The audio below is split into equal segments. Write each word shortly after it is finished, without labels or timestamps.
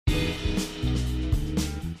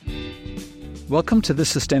Welcome to This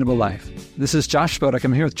Sustainable Life. This is Josh Spodek.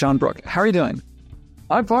 I'm here with John Brooke. How are you doing?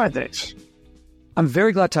 I'm fine, thanks. I'm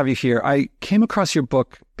very glad to have you here. I came across your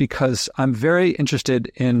book because I'm very interested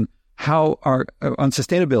in how on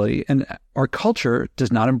sustainability, and our culture does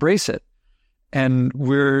not embrace it. And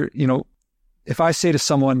if I say to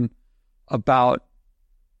someone about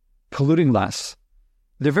polluting less,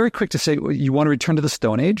 they're very quick to say, well, you want to return to the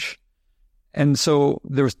Stone Age? And so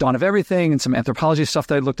there was Dawn of Everything and some anthropology stuff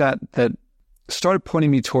that I looked at that started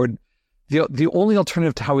pointing me toward the only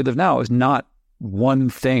alternative to how we live now is not one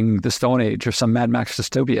thing, the Stone Age or some Mad Max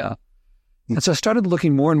dystopia. And so I started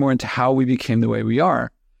looking more and more into how we became the way we are.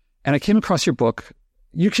 And I came across your book.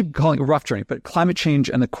 You keep calling it A Rough Journey, but Climate Change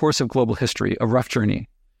and the Course of Global History, A Rough Journey.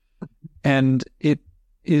 And it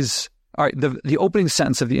is, all right, the opening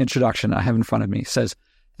sentence of the introduction I have in front of me says,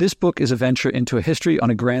 "This book is a venture into a history on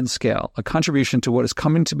a grand scale, a contribution to what is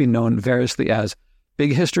coming to be known variously as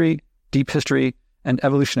big history, deep history, and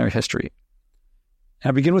evolutionary history." And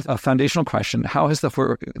I begin with a foundational question. How has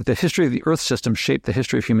the history of the Earth system shaped the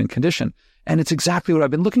history of human condition? And it's exactly what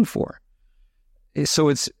I've been looking for.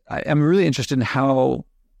 So I'm really interested in how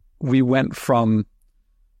we went from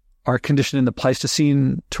our condition in the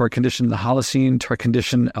Pleistocene to our condition in the Holocene to our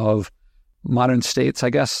condition of modern states, I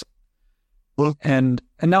guess. Well, and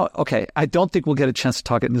now, okay, I don't think we'll get a chance to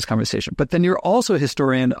talk in this conversation, but then you're also a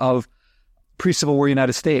historian of pre-Civil War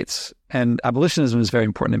United States, and abolitionism is very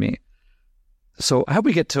important to me. So I hope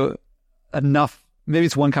we get to enough, maybe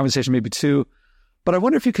it's one conversation, maybe two, but I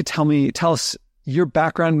wonder if you could tell us your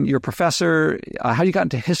background, your professor, how you got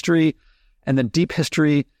into history, and then deep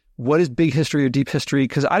history. What is big history or deep history?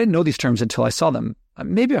 Because I didn't know these terms until I saw them.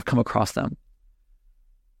 Maybe I've come across them.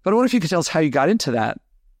 But I wonder if you could tell us how you got into that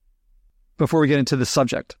before we get into the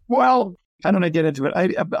subject. Well, how don't I get into it?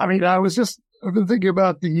 I've been thinking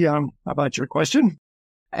about about your question,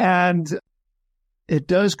 and it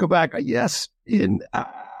does go back, yes, in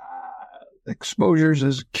exposures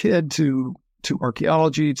as a kid to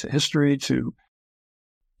archaeology, to history, to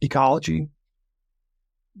ecology.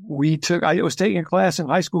 I was taking a class in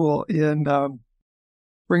high school in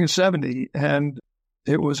spring of 70, and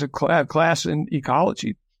it was a class in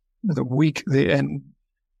ecology. In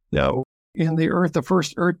the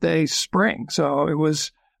first Earth Day spring. So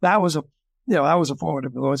that was a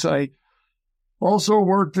formative influence. I also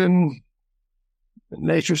worked in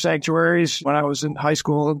nature sanctuaries when I was in high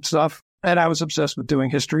school and stuff, and I was obsessed with doing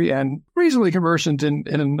history and reasonably conversant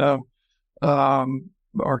in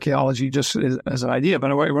archaeology just as an idea.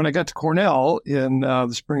 But when I got to Cornell in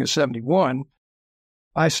the spring of 71,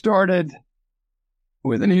 I started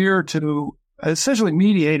within a year or two essentially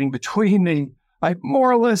mediating between I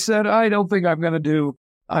more or less said, I don't think I'm going to do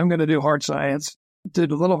hard science.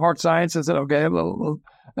 Did a little hard science and said, okay,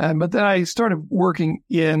 but then I started working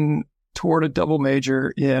toward a double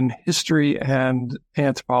major in history and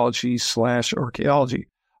anthropology / archaeology.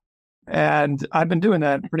 And I've been doing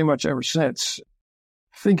that pretty much ever since.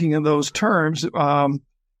 Thinking in those terms,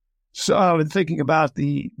 so I've been thinking about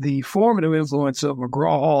the formative influence of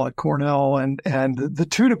McGraw-Hall at Cornell and the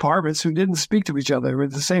two departments who didn't speak to each other in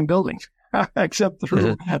the same building, except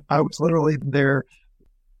through, I was literally their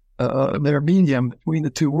medium between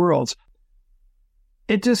the two worlds.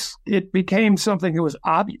 It became something that was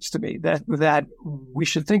obvious to me that we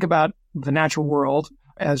should think about the natural world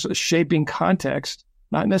as a shaping context,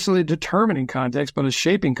 not necessarily a determining context, but a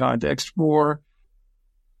shaping context for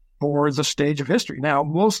the stage of history. Now,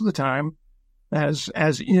 most of the time, as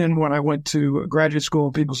in when I went to graduate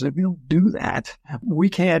school, people said, "We don't do that. We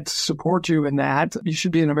can't support you in that. You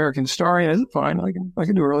should be an American historian." I said, "Fine, I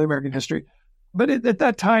can do early American history." But at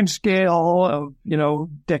that time scale of,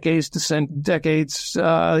 decades to decades,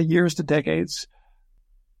 years to decades,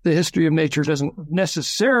 the history of nature doesn't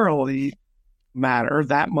necessarily matter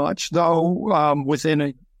that much, though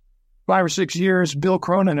within 5 or 6 years, Bill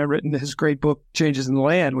Cronin had written his great book, Changes in the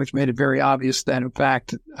Land, which made it very obvious that, in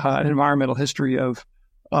fact, an environmental history of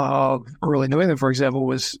early New England, for example,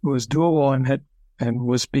 was doable and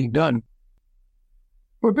was being done.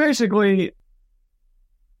 But basically,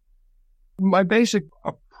 my basic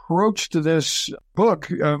approach to this book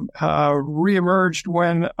reemerged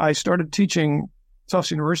when I started teaching. Tufts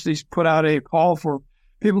University's put out a call for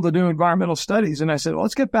people to do environmental studies. And I said, well,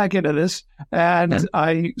 let's get back into this. And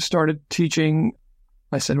I started teaching.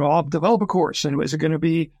 I said, well, I'll develop a course. And is it going to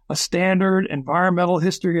be a standard environmental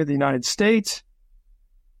history of the United States?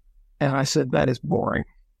 And I said, that is boring.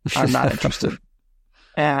 I'm not interested.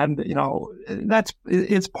 And,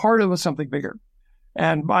 it's part of something bigger.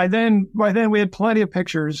 And by then we had plenty of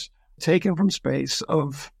pictures taken from space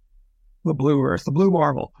of the blue Earth, the blue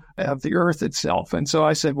marble of the Earth itself. And so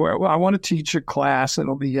I said, well, I want to teach a class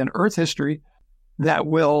that'll be in Earth history that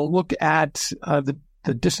will look at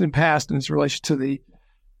the distant past in its relation to the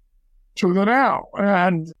now.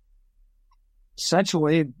 And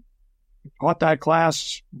essentially taught that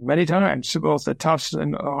class many times, both at Tufts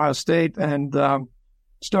and Ohio State, and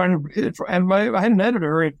started. And I had an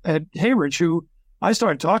editor at Cambridge who I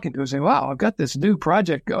started talking to and saying, wow, I've got this new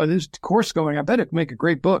project, this course going. I bet it could make a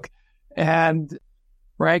great book. And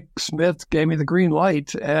Frank Smith gave me the green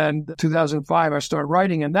light. And in 2005, I started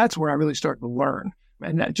writing, and that's where I really started to learn.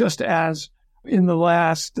 And that just as in the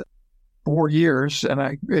last 4 years, and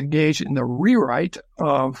I engaged in the rewrite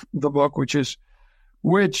of the book, which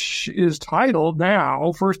is titled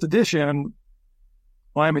now, first edition,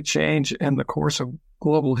 Climate Change and the Course of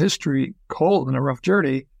Global History, in a Rough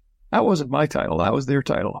Journey. That wasn't my title. That was their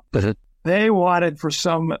title. They wanted, for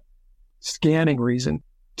some scanning reason,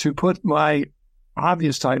 to put my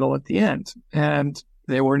obvious title at the end. And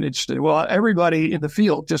they weren't interested. Well, everybody in the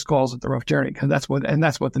field just calls it the Rough Journey, because that's what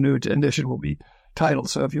the new edition will be titled.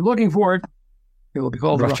 So if you're looking for it, it will be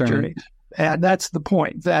called the Rough Journey. And that's the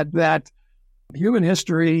point, that human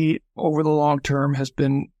history over the long term has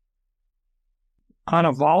been on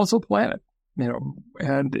a volatile planet,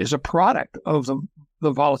 and is a product of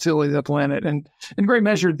the volatility of the planet, and in great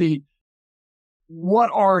measure, what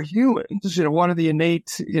are humans? One of the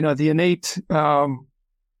innate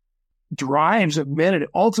drives of humanity.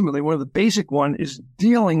 Ultimately, one of the basic one is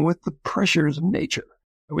dealing with the pressures of nature.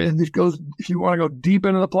 It goes, if you want to go deep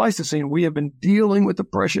into the Pleistocene, we have been dealing with the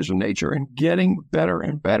pressures of nature and getting better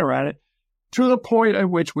and better at it, to the point at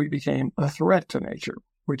which we became a threat to nature,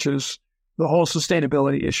 which is the whole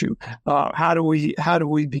sustainability issue. How do we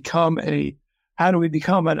become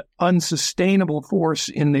an unsustainable force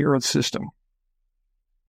in the Earth system?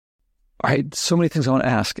 All right, so many things I want to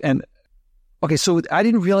ask. And okay, so I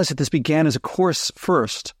didn't realize that this began as a course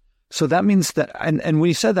first. So that means that, and when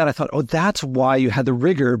you said that, I thought, oh, that's why you had the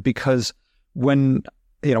rigor, because when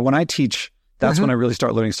I teach, that's when I really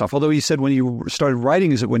start learning stuff. Although you said when you started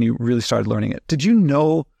writing is it when you really started learning it. Did you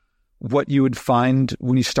know what you would find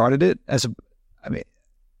when you started it?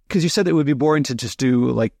 Because you said it would be boring to just do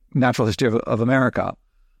like natural history of America,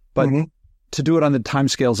 but to do it on the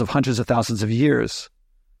timescales of hundreds of thousands of years.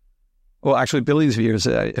 Well, actually, billions of years,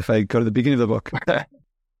 if I go to the beginning of the book.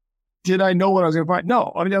 Did I know what I was going to find?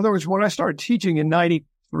 No. In other words, when I started teaching in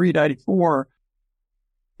 93, 94,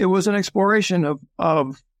 it was an exploration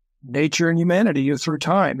of nature and humanity through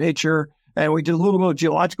time. Nature, and we did a little bit of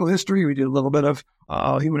geological history. We did a little bit of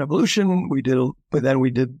human evolution. We did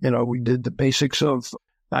the basics of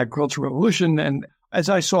agricultural revolution. And as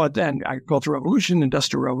I saw it then, agricultural revolution,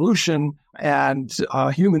 industrial revolution, and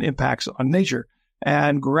human impacts on nature.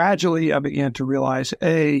 And gradually I began to realize,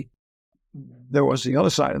 there was the other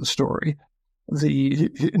side of the story,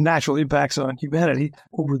 the natural impacts on humanity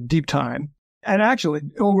over deep time. And actually,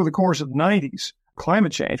 over the course of the 90s,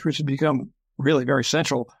 climate change, which had become really very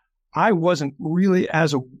central, I wasn't really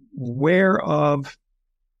as aware of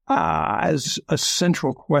as a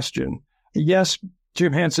central question. Yes,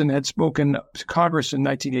 Jim Hansen had spoken to Congress in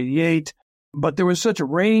 1988, but there was such a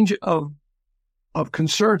range of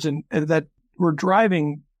concerns and that were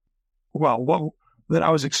driving, that I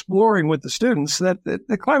was exploring with the students, that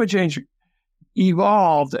the climate change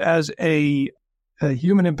evolved as a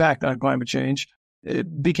human impact on climate change.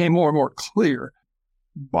 It became more and more clear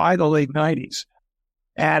by the late 90s.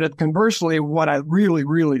 And conversely, what I really,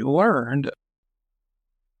 really learned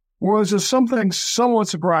was something somewhat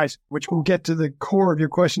surprising, which will get to the core of your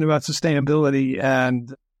question about sustainability,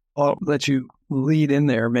 and I'll let you lead in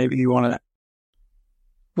there. Maybe you want to.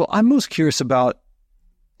 Well, I'm most curious about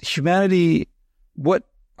humanity. All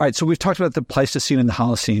right, so we've talked about the Pleistocene and the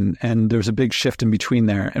Holocene, and there's a big shift in between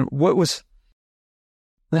there. And what was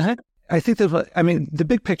that? I think the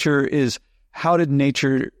big picture is, how did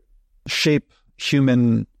nature shape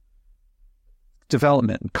human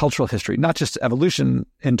development, cultural history, not just evolution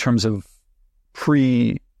in terms of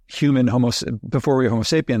pre-human before we were Homo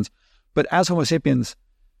sapiens, but as Homo sapiens.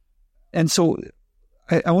 And so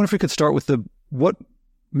I wonder if we could start with what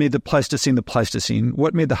made the Pleistocene,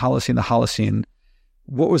 what made the Holocene,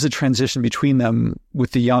 what was the transition between them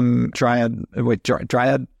with the young Dryad?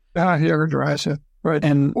 Dryad? Younger Dryas, yeah. Right.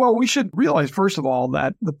 And well, we should realize, first of all,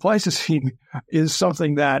 that the Pleistocene is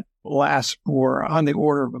something that lasts for on the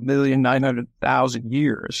order of 1,900,000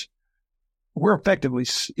 years. We're effectively,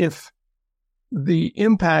 if the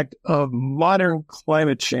impact of modern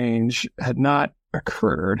climate change had not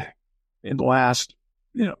occurred in the last,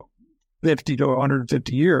 50 to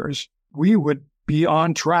 150 years, we would be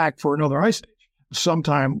on track for another ice age.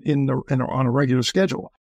 sometime on a regular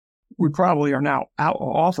schedule. We probably are now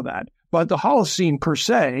off of that. But the Holocene per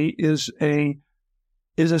se is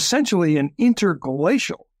essentially an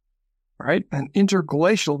interglacial, right? An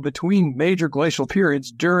interglacial between major glacial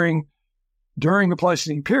periods during the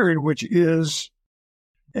Pleistocene period, which is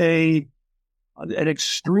an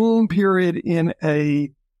extreme period in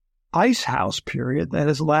a ice house period that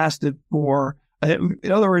has lasted for,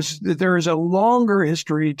 in other words, there is a longer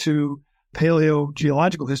history to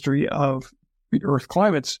paleogeological history of the Earth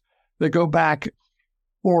climates that go back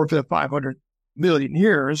 400 to 500 million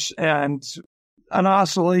years, and an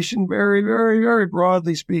oscillation very, very, very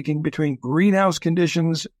broadly speaking between greenhouse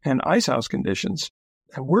conditions and icehouse conditions.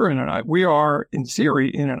 And we are in theory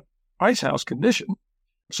in an icehouse condition.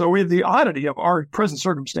 So with the oddity of our present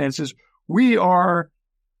circumstances, we are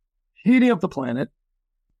heating up the planet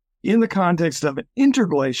in the context of an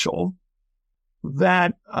interglacial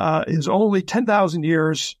that is only 10,000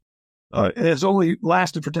 years, has only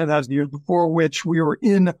lasted for 10,000 years, before which we were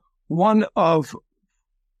in one of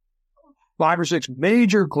 5 or 6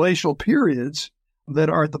 major glacial periods that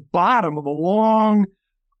are at the bottom of a long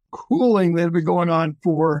cooling that had been going on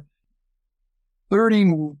for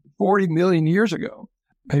 30, 40 million years ago,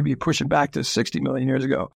 maybe pushing back to 60 million years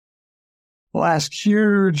ago. The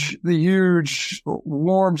huge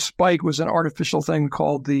warm spike was an artificial thing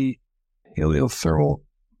called the heliothermal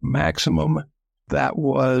maximum. That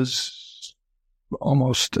was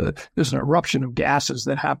almost, there's an eruption of gases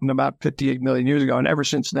that happened about 58 million years ago. And ever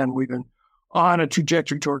since then, we've been on a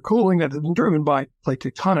trajectory toward cooling that has been driven by plate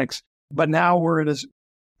tectonics. But now we're at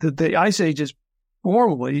the ice ages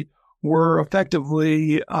formally were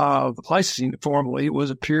effectively, the Pleistocene formally was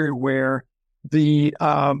a period where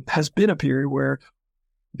has been a period where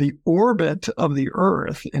the orbit of the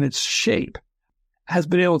Earth and its shape has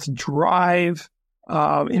been able to drive,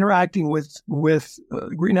 interacting with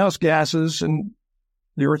greenhouse gases and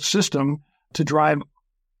the Earth's system to drive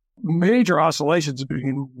major oscillations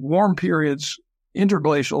between warm periods,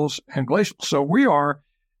 interglacials, and glacials. So we are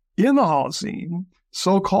in the Holocene,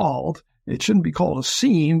 so-called. It shouldn't be called a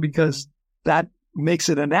scene because that makes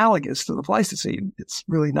it analogous to the Pleistocene. It's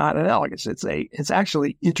really not analogous. It's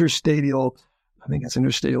actually interstadial. I think it's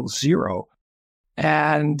interstadial 0.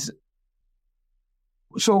 And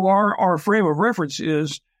so our frame of reference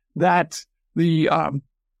is that the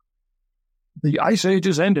ice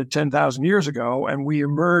ages ended 10,000 years ago, and we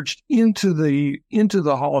emerged into the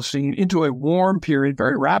Holocene, into a warm period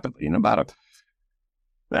very rapidly,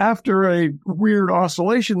 after a weird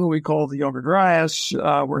oscillation that we call the Younger Dryas,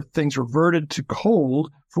 where things reverted to cold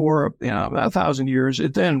for about 1,000 years.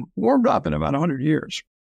 It then warmed up in about 100 years.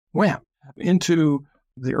 Wham! Into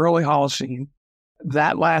the early Holocene.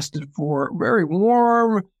 That lasted for a very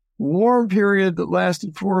warm period that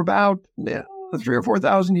lasted for about 3,000 or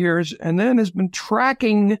 4,000 years, and then has been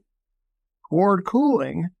tracking toward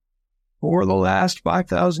cooling for the last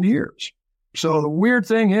 5,000 years. So the weird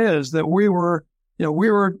thing is that we were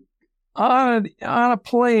on a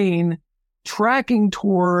plane tracking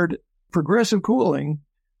toward progressive cooling,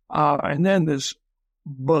 and then this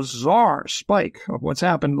bizarre spike of what's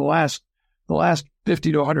happened in the last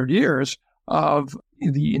 50 to 100 years of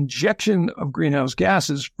the injection of greenhouse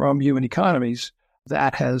gases from human economies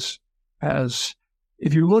that has,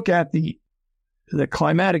 if you look at the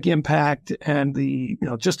climatic impact and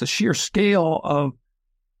just the sheer scale of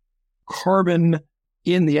carbon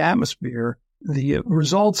in the atmosphere, the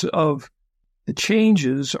results of the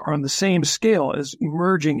changes are on the same scale as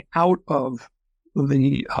emerging out of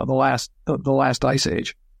the last ice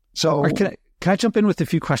age. So, right, can I jump in with a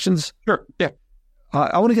few questions? Sure. Yeah.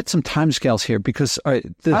 I want to get some timescales here because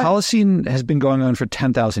the Holocene has been going on for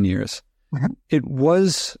 10,000 years. Mm-hmm. It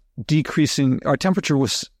was decreasing. Our temperature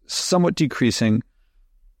was somewhat decreasing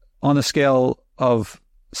on a scale of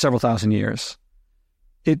several thousand years.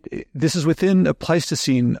 This is within a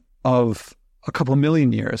Pleistocene of a couple of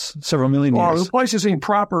million years, several million years. Well, the Pleistocene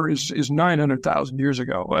proper is 900,000 years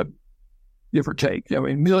ago, give or take.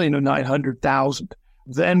 Million to 900,000.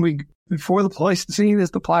 Then before the Pleistocene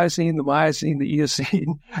is the Pliocene, the Miocene, the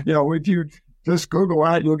Eocene. If you just Google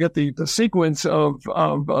out, you'll get the sequence of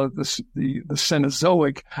the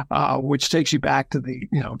Cenozoic, which takes you back to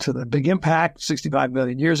the Big Impact 65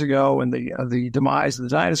 million years ago, and the demise of the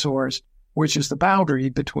dinosaurs, which is the boundary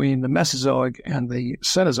between the Mesozoic and the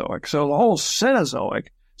Cenozoic. So the whole Cenozoic,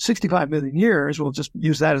 65 million years, we'll just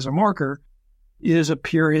use that as a marker, is a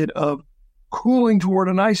period of cooling toward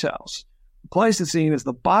an ice house. The Pleistocene is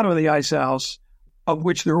the bottom of the ice house, of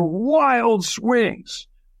which there are wild swings.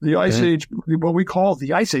 The ice age, what we call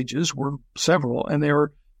the ice ages, were several, and they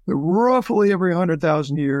were roughly every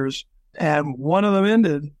 100,000 years, And one of them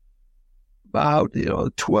ended about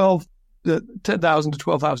 10,000 to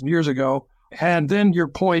 12,000 years ago. And then your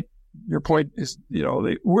point is,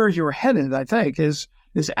 where you're headed, I think, is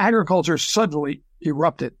agriculture suddenly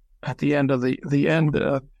erupted at the end of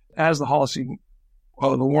as the Holocene,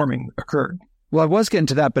 the warming occurred. Well, I was getting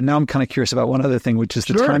to that, but now I'm kind of curious about one other thing, which is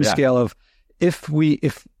the time scale of if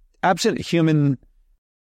absent human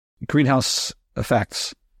greenhouse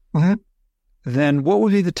effects, then what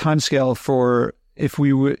would be the time scale for if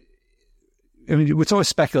we would? I mean, it's always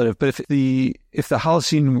speculative, but if the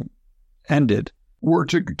Holocene ended, were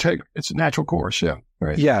to take its natural course,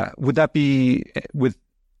 right? Yeah, would that be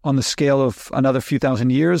on the scale of another few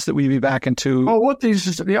thousand years that we'd be back into? Oh,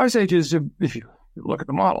 the ice ages? If you look at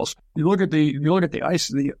the models, you look at the ice,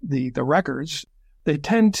 the records, they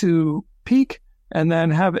tend to peak and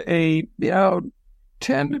then have a 10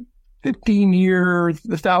 to 15 year,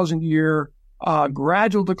 1,000 year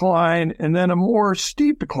gradual decline, and then a more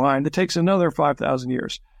steep decline that takes another 5,000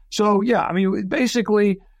 years. So yeah, I mean,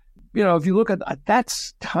 basically, if you look at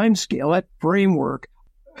that time scale, that framework,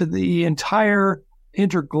 the entire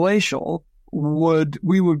interglacial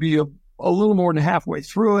we would be a little more than halfway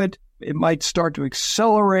through it. It might start to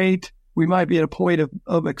accelerate. We might be at a point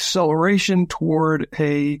of acceleration toward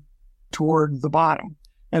the bottom.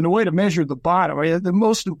 And the way to measure the bottom, the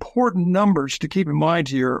most important numbers to keep in mind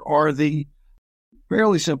here are the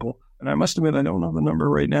fairly simple. And I must admit, I don't know the number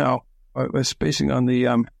right now. I was spacing on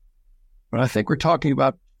but I think we're talking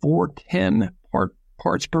about 410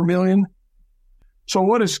 parts per million. So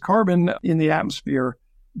what is carbon in the atmosphere?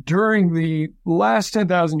 During the last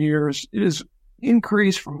 10,000 years, it has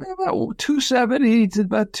increased from about 270 to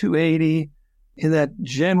about 280 in that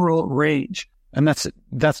general range. And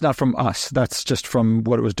that's not from us. That's just from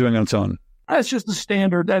what it was doing on its own. That's just the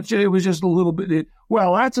standard. It was just a little bit.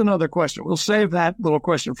 That's another question. We'll save that little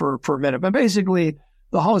question for a minute. But basically,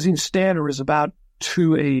 the Holocene standard is about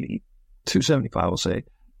 280, 275, we'll say.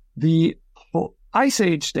 The Ice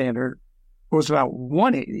Age standard was about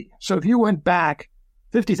 180. So if you went back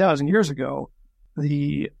 50,000 years ago,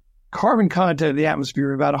 the carbon content of the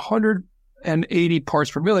atmosphere about 180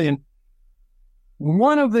 parts per million.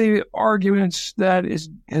 One of the arguments that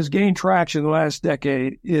has gained traction in the last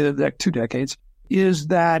decade, 2 decades, is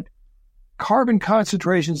that carbon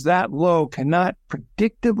concentrations that low cannot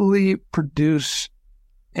predictably produce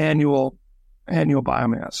annual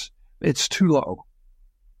biomass. It's too low.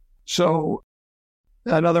 So,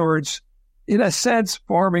 in other words, in a sense,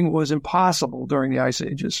 farming was impossible during the ice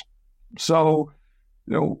ages. So,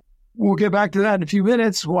 we'll get back to that in a few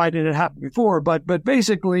minutes. Why did it happen before? But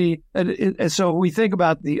basically, so we think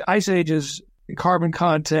about the ice ages, the carbon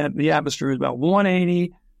content, the atmosphere is about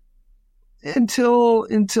 180 until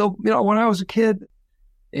when I was a kid,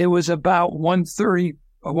 it was about 130,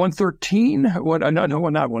 113. Not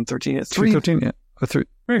 113. It's 313. Yeah,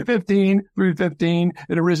 315. It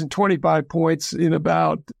had risen 25 points in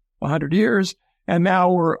about 100 years, and now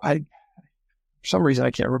for some reason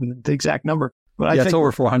I can't remember the exact number. But I think it's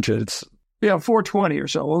over 400. It's 420 or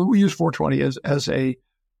so. Well, we use 420 as a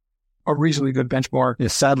reasonably good benchmark. Yeah,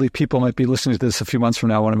 sadly, people might be listening to this a few months from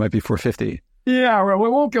now when it might be 450. Yeah, we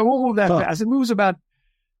won't move that fast. It moves about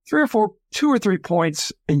 2 or 3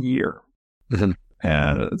 points a year. Mm-hmm.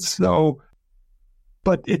 And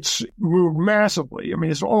but it's moved massively. I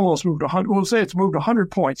mean, it's almost moved 100. We'll say it's moved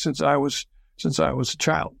 100 points since I was a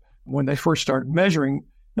child. When they first started measuring,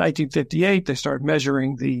 1958, they started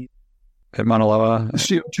measuring at Mauna Loa,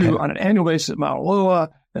 CO2 on an annual basis at Mauna Loa,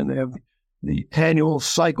 and they have the annual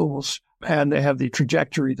cycles, and they have the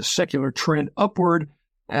trajectory, the secular trend upward.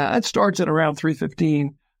 It starts at around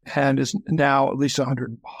 315 and is now at least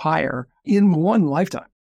 100 higher in one lifetime.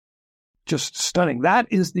 Just stunning. That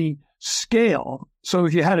is the scale. So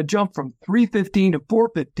if you had to jump from 315 to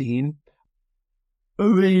 415,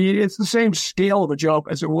 it's the same scale of a jump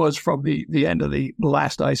as it was from the end of the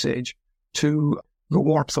last ice age to the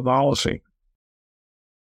warmth of the Holocene.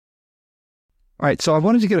 All right, so I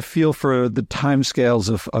wanted to get a feel for the timescales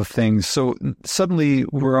of things. So suddenly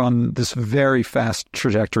we're on this very fast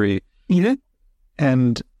trajectory. Yeah.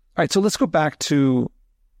 And all right, so let's go back to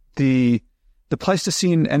the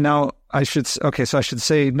Pleistocene, and now I should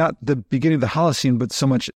say not the beginning of the Holocene, but so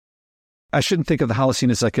much. I shouldn't think of the Holocene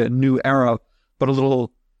as like a new era, but a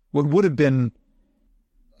little what would have been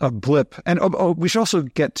a blip. And we should also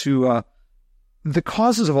get to the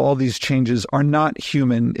causes of all these changes are not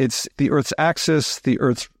human. It's the Earth's axis, the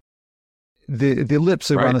ellipse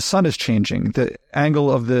around the sun is changing, the angle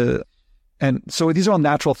of and so these are all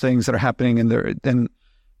natural things that are happening, and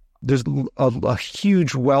there's a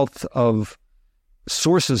huge wealth of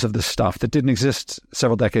sources of this stuff that didn't exist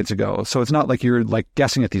several decades ago. So it's not like you're like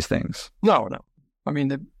guessing at these things. No. I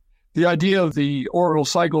mean, the idea of the orbital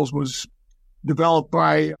cycles was developed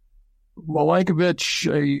by Milankovitch,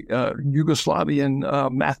 a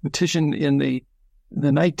Yugoslavian mathematician in the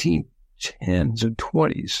 1910s and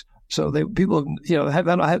 20s. So people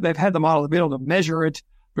they've had the model to be able to measure it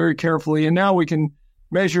very carefully, and now we can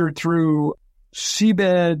measure it through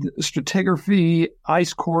seabed stratigraphy,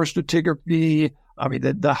 ice core stratigraphy. I mean,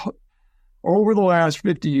 over the last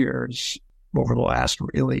 50 years, over the last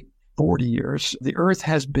really 40 years, the Earth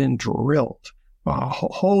has been drilled,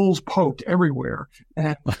 holes poked everywhere,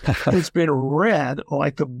 and it's been read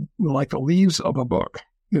like the leaves of a book.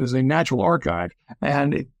 It is a natural archive,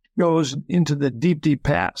 and it goes into the deep, deep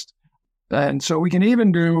past. And so we can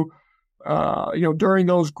even do, during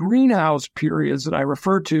those greenhouse periods that I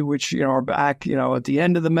refer to, which, are back, at the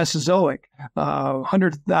end of the Mesozoic,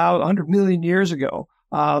 100 million years ago,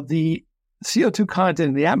 the CO2 content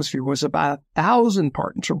in the atmosphere was about 1,000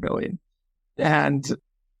 parts per billion. And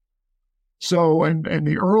so, and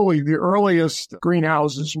the earliest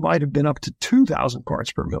greenhouses might have been up to 2,000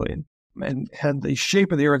 parts per million. And the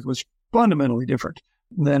shape of the Earth was fundamentally different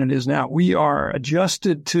than it is now. We are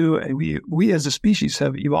adjusted to, we as a species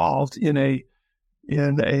have evolved in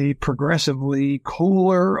a progressively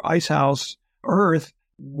cooler icehouse Earth,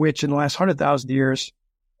 which in the last 100,000 years,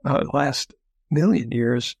 last million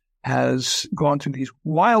years, has gone through these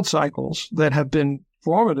wild cycles that have been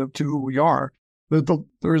formative to who we are.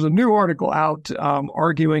 There's a new article out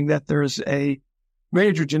arguing that there's a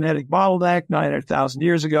major genetic bottleneck 900,000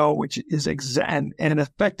 years ago, which is and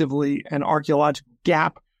effectively an archaeological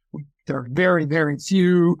gap. There are very, very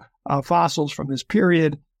few fossils from this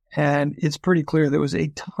period, and it's pretty clear there was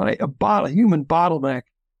a human bottleneck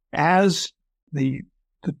as the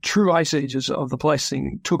true ice ages of the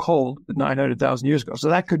Pleistocene took hold 900,000 years ago. So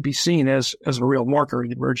that could be seen as a real marker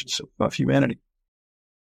in the emergence of humanity.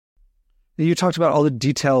 You talked about all the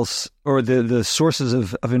details or the sources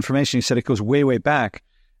of information. You said it goes way, way back.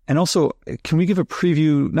 And also, can we give a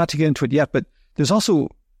preview, not to get into it yet, but there's also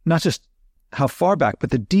not just how far back, but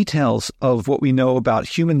the details of what we know about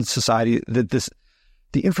human society, the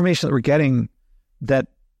information that we're getting, that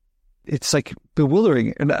it's like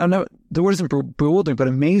bewildering. And I know the word isn't bewildering, but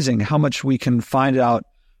amazing how much we can find out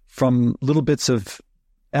from little bits of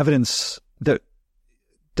evidence that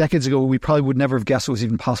decades ago we probably would never have guessed it was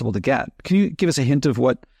even possible to get. Can you give us a hint of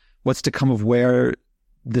what's to come, of where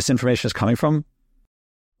this information is coming from?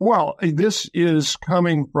 Well, this is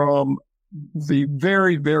coming from the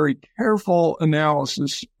very, very careful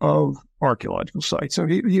analysis of archaeological sites. So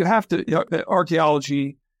you have to,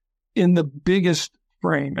 archaeology in the biggest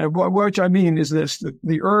frame, and what I mean is this: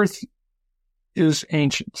 the Earth is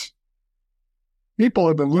ancient. People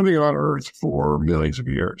have been living on Earth for millions of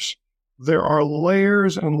years. There are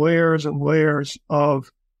layers and layers and layers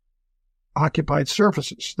of occupied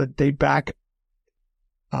surfaces that date back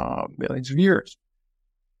millions of years.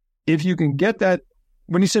 If you can get that,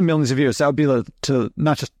 when you say millions of years, that would be to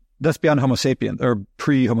not just, that's beyond Homo sapiens or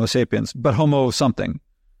pre-Homo sapiens, but Homo something.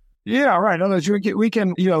 Yeah, right. In other words, we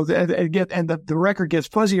can, the record gets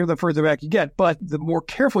fuzzier the further back you get, but the more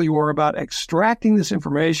careful you are about extracting this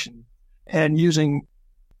information and using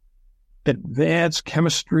advanced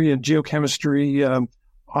chemistry and geochemistry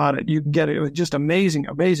on it, you can get it just amazing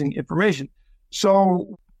information.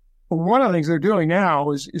 So one of the things they're doing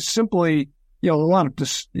now is simply, a lot of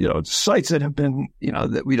just, sites that have been,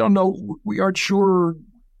 that we don't know, we aren't sure,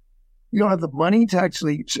 we don't have the money to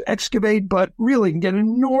actually excavate, but really can get an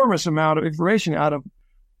enormous amount of information out of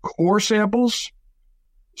core samples.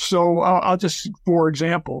 So I'll just, for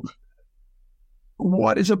example,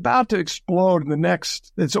 what is about to explode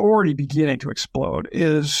it's already beginning to explode,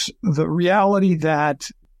 is the reality that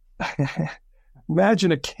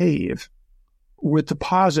imagine a cave with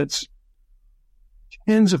deposits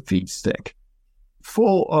tens of feet thick,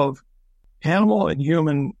 full of animal and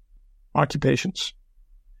human occupations.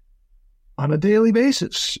 On a daily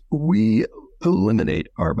basis, we eliminate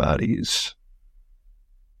our bodies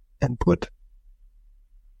and put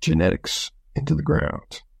genetics into the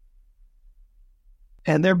ground.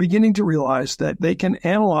 And they're beginning to realize that they can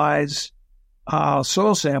analyze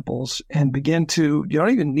soil samples and begin to, you don't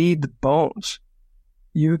even need the bones.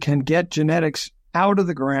 You can get genetics out of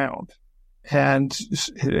the ground. And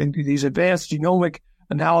these advanced genomic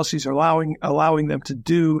analyses are allowing them to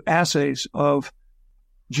do assays of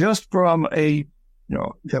just from you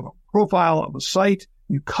have a profile of a site,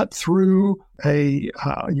 you cut through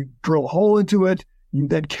you drill a hole into it, you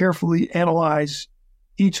then carefully analyze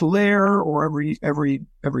each layer or every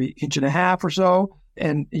inch and a half or so.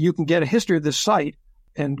 And you can get a history of this site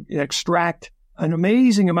and extract an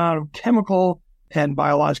amazing amount of chemical and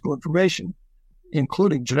biological information,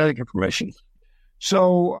 including genetic information.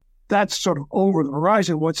 So that's sort of over the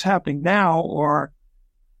horizon. What's happening now are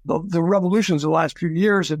the revolutions of the last few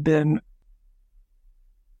years have been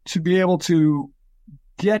to be able to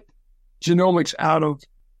get genomics out of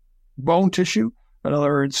bone tissue. In other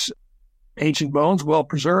words, ancient bones, well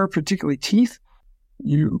preserved, particularly teeth.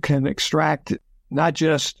 You can extract not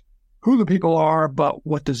just who the people are, but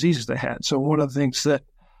what diseases they had. So one of the things that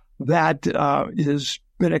has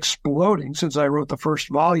been exploding since I wrote the first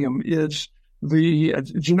volume is the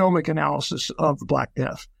genomic analysis of the Black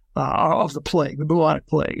Death, of the plague, the bubonic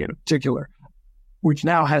plague in particular, which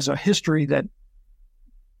now has a history that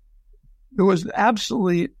it was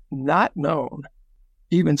absolutely not known,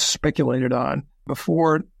 even speculated on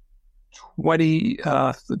before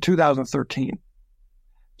 2013.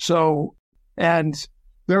 So, and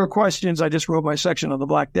there were questions. I just wrote my section on the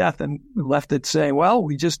Black Death and left it saying, well,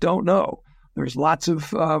 we just don't know. There's lots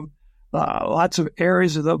of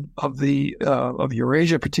areas of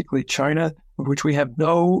Eurasia, particularly China, of which we have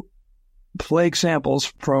no plague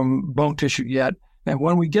samples from bone tissue yet. And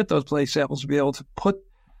when we get those plague samples, we'll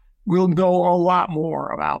know a lot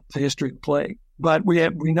more about the history of the plague. But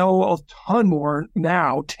we know a ton more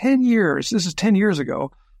now. 10 years. This is 10 years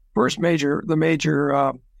ago. The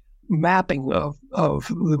major mapping of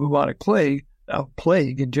the bubonic plague, of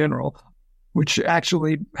plague in general, which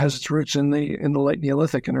actually has its roots in the late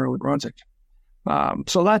Neolithic and early Bronze Age.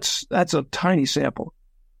 So that's a tiny sample.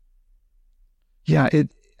 Yeah,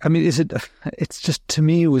 it's just, to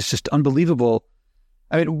me, it was just unbelievable.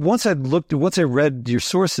 I mean, once I read your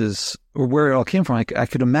sources or where it all came from, I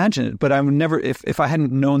could imagine it, but I would never, if I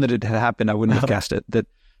hadn't known that it had happened, I wouldn't have guessed it, that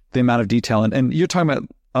the amount of detail. And you're talking about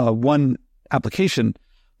one application,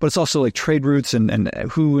 but it's also like trade routes and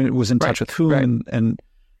who was in touch with whom. Right. And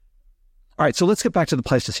all right, so let's get back to the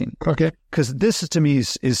Pleistocene. Okay. Because this is, to me,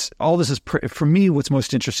 for me, what's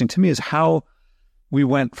most interesting to me is how we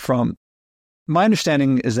went from, my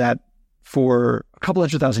understanding is that for a couple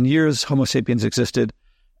 100,000 years, Homo sapiens existed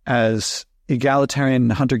as egalitarian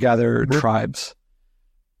hunter-gatherer tribes.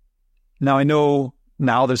 Now, I know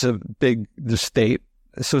there's state.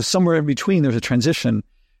 So somewhere in between, there's a transition.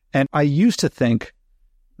 And I used to think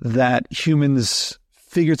that humans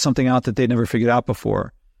figured something out that they'd never figured out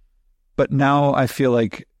before. But now I feel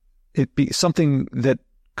like it'd be something that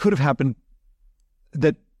could have happened,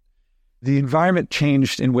 that the environment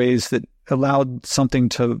changed in ways that allowed something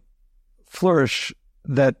to flourish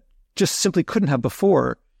that just simply couldn't have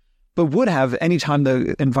before, but would have any time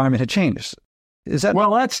the environment had changed. Is that?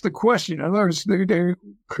 Well, that's the question. In other words,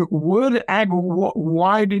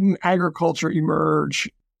 why didn't agriculture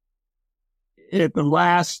emerge in the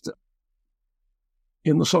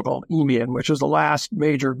so-called Eemian, which was the last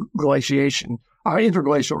major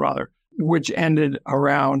interglacial rather, which ended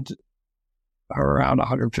around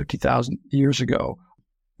 150,000 years ago.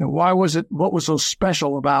 And why was it? What was so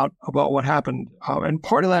special about what happened? And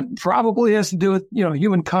part of that probably has to do with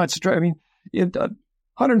human concentration. I mean,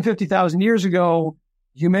 150,000 years ago,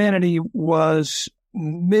 humanity was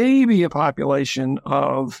maybe a population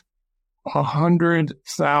of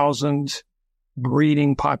 100,000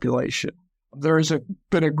 breeding population. There's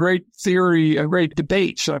been a great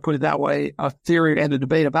debate, should I put it that way, a theory and a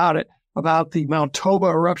debate about it, about the Mount Toba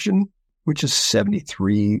eruption, which is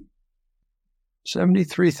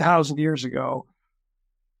 73,000 years ago.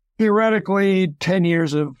 Theoretically, 10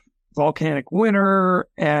 years of volcanic winter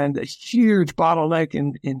and a huge bottleneck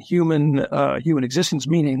in human existence,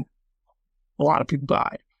 meaning a lot of people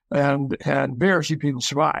died and very few people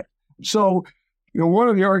survived. So, one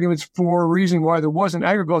of the arguments for a reason why there wasn't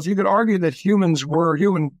agriculture, you could argue that humans were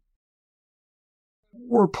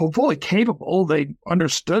fully capable. They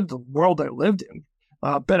understood the world they lived in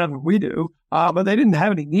better than we do, but they didn't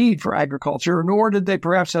have any need for agriculture, nor did they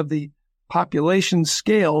perhaps have the population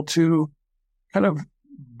scale to kind of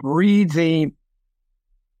breed the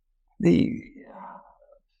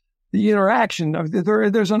interaction.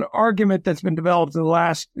 There's an argument that's been developed in the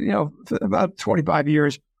last, about 25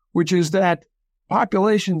 years, which is that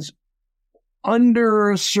populations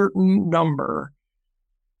under a certain number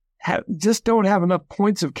just don't have enough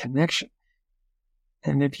points of connection.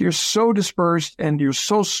 And if you're so dispersed and you're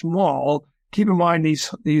so small, keep in mind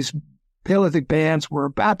these Paleolithic bands were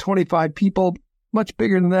about 25 people, much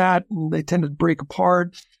bigger than that. And they tended to break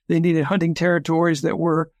apart. They needed hunting territories that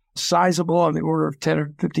were sizable on the order of 10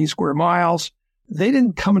 or 15 square miles. They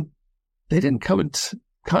didn't come in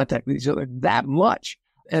contact with each other that much.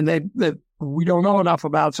 And we don't know enough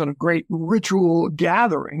about sort of great ritual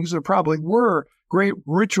gatherings. There probably were great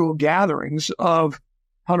ritual gatherings of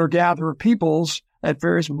hunter-gatherer peoples at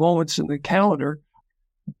various moments in the calendar,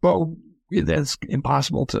 but that's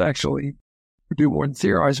impossible to actually do more than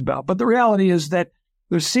theorize about. But the reality is that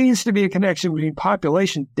there seems to be a connection between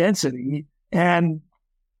population density and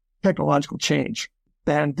technological change.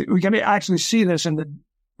 And we can actually see this in the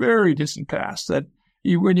very distant past, that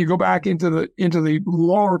when you go back into the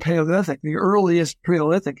lower Paleolithic, the earliest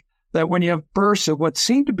Paleolithic, that when you have bursts of what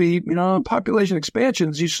seem to be, population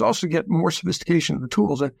expansions, you also get more sophistication of the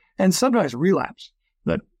tools and sometimes relapse,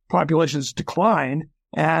 that populations decline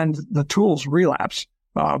and the tools relapse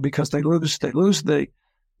because they lose the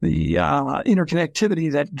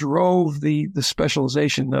interconnectivity that drove the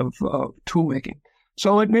specialization of tool making.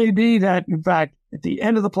 So it may be that, in fact, at the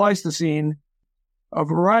end of the Pleistocene, a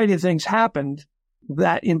variety of things happened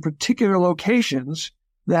that in particular locations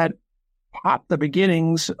that popped the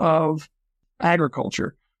beginnings of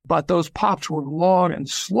agriculture. But those pops were long and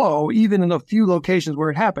slow, even in the few locations where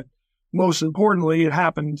it happened. Most importantly, it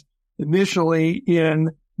happened initially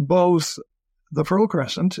in both the Fertile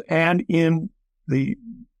Crescent and in the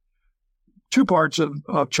two parts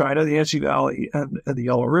of China, the Yangtze Valley and the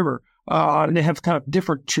Yellow River. And they have kind of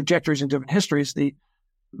different trajectories and different histories. The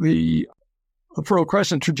Fertile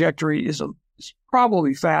Crescent trajectory is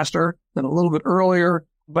probably faster than a little bit earlier.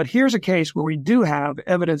 But here's a case where we do have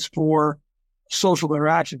evidence for social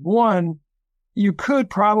interaction. One, you could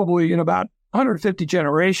probably in about 150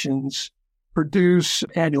 generations produce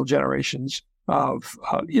annual generations of,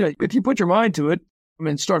 if you put your mind to it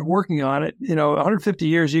and start working on it, 150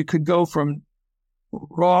 years, you could go from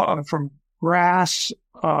grass,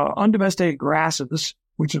 undomesticated grasses,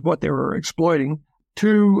 which is what they were exploiting,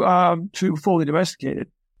 to fully domesticated.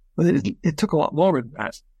 But it took a lot longer than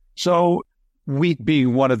that. So wheat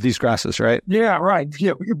being one of these grasses, right? Yeah, right.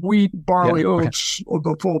 Yeah, wheat, barley, oats,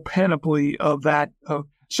 the full panoply of that.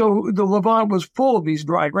 So the Levant was full of these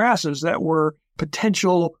dry grasses that were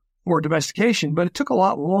potential for domestication, but it took a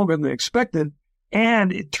lot longer than they expected.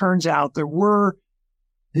 And it turns out there were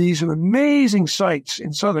these amazing sites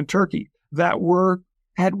in southern Turkey that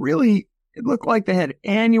had really, it looked like they had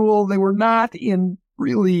annual. They were not in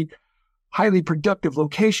really highly productive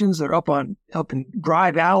locations. They're up in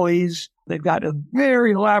dry valleys. They've got a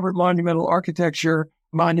very elaborate monumental architecture,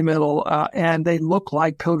 and they look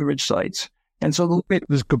like pilgrimage sites. And so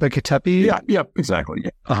there's Göbekli Tepe. Yeah, exactly.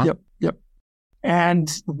 Yeah, uh-huh. Yep.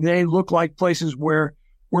 And they look like places where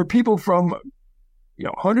people from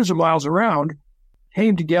hundreds of miles around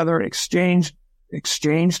came together and exchanged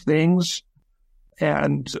things,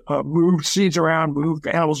 and moved seeds around, moved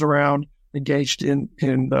animals around, engaged in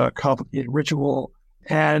complicated ritual.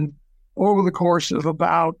 And over the course of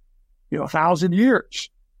about 1,000 years,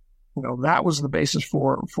 that was the basis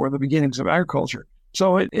for the beginnings of agriculture.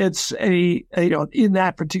 So it's in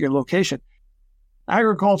that particular location,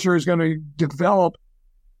 agriculture is going to develop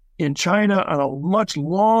in China on a much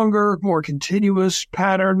longer, more continuous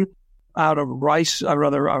pattern out of rice, out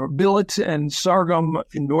of millet and sorghum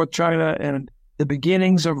in North China, and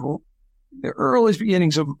the earliest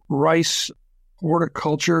beginnings of rice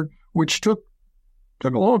horticulture, which took a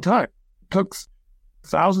long time, took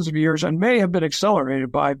thousands of years, and may have been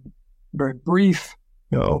accelerated by very brief,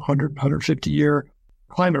 100, 150-year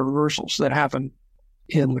climate reversals that happened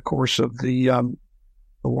in the course of the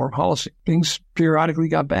warm Holocene. Things periodically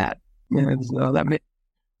got bad, and that may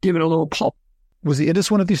give it a little pulp. Was the Indus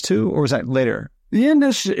one of these two, or was that later? The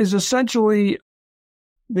Indus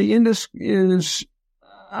is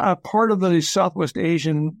part of the Southwest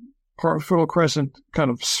Asian Fertile Crescent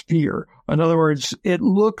kind of sphere. In other words, it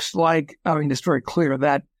looks like, it's very clear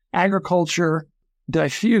that agriculture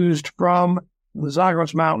diffused from the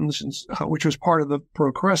Zagros Mountains, which was part of the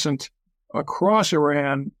Fertile Crescent, across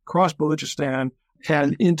Iran, across Balochistan,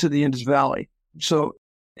 and into the Indus Valley. So,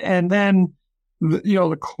 and then,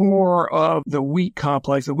 the core of the wheat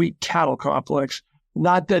complex, the wheat cattle complex,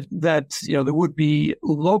 not that there would be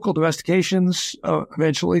local domestications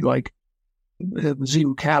eventually, like the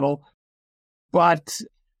Zebu cattle, but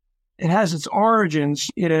it has its origins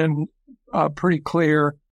in a pretty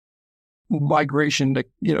clear migration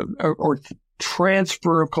or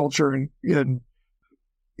transfer of culture and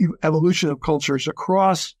evolution of cultures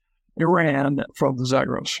across Iran from the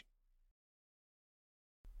Zagros.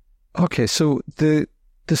 Okay, so the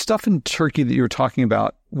stuff in Turkey that you were talking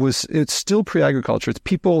about it's still pre-agriculture. It's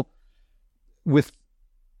people with,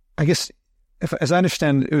 I guess, as I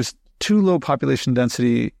understand, it was too low population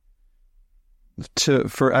density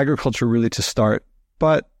for agriculture really to start,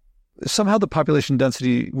 but somehow the population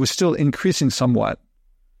density was still increasing somewhat.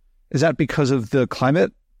 Is that because of the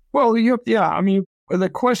climate? Well, yeah. I mean, the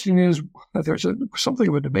question is, there's something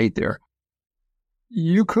of a debate there.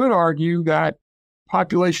 You could argue that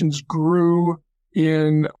populations grew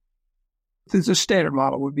in, the standard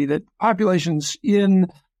model would be that populations in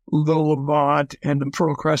the Levant and the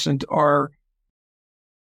Fertile Crescent are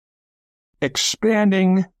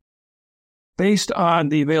expanding based on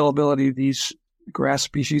the availability of these grass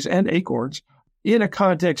species and acorns in a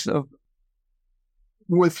context of,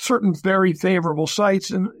 with certain very favorable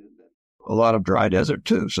sites and a lot of dry desert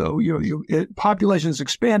too. So populations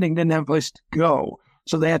expanding, didn't have a place to go.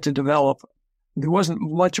 So they had to develop. There wasn't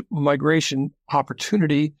much migration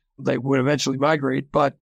opportunity. They would eventually migrate,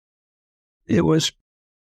 but it was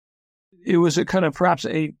a kind of perhaps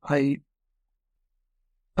a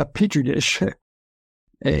petri dish,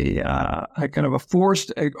 a kind of a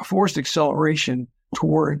forced acceleration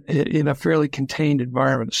toward in a fairly contained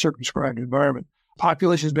environment, a circumscribed environment.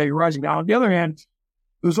 Populations may be rising. Now, on the other hand,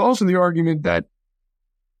 there's also the argument that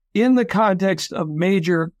in the context of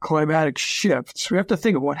major climatic shifts, we have to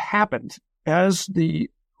think of what happened as the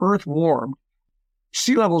Earth warmed.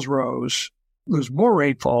 Sea levels rose. There was more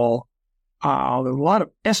rainfall. There was a lot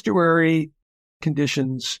of estuary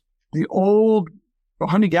conditions. The old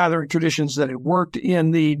hunting-gathering traditions that had worked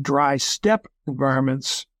in the dry steppe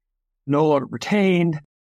environments no longer retained.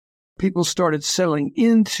 People started settling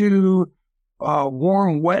into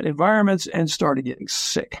warm, wet environments and started getting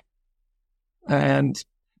sick. And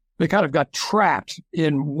they kind of got trapped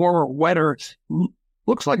in warmer, wetter,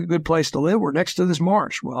 looks like a good place to live. We're next to this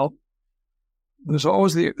marsh. Well, there's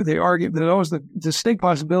always the argument, there's always the distinct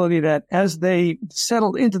possibility that as they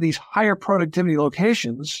settled into these higher productivity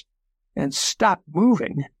locations and stopped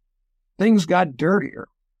moving, things got dirtier.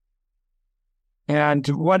 And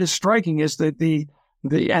what is striking is that the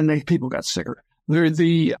people got sicker.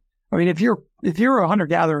 If you're a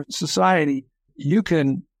hunter-gatherer society, you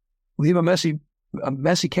can leave a messy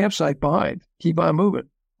campsite behind, keep on moving,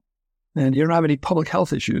 and you don't have any public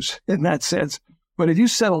health issues in that sense. But if you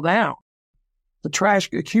settle down, the trash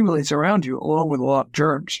accumulates around you along with a lot of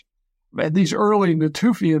germs. And these early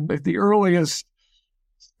Natufian, the earliest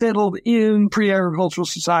settled in pre-agricultural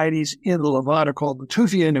societies in the Levant are called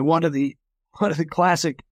Natufian, and one of the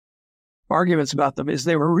classic arguments about them is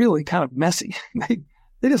they were really kind of messy.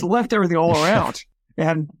 They just left everything all around,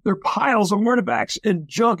 and there are piles of artifacts and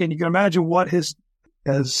junk, and you can imagine what has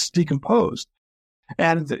decomposed.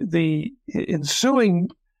 And the ensuing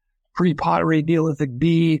pre-pottery Neolithic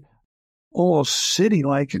B, almost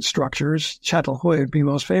city-like structures, Çatalhöyük would be the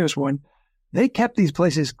most famous one, they kept these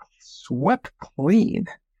places swept clean.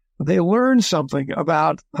 They learned something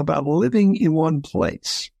about living in one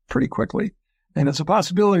place pretty quickly. And it's a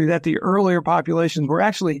possibility that the earlier populations were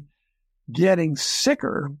actually getting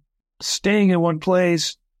sicker, staying in one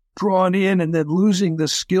place, drawn in, and then losing the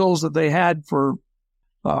skills that they had for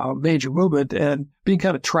major movement and being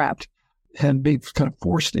kind of trapped and being kind of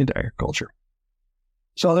forced into agriculture.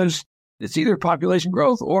 So it's either population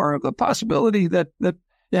growth or the possibility that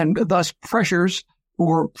and thus pressures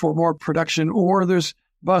for more production, or there's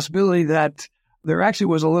possibility that there actually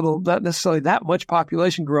was not necessarily that much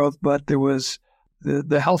population growth, but there was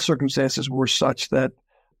the health circumstances were such that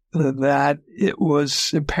it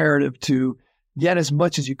was imperative to get as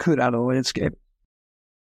much as you could out of the landscape.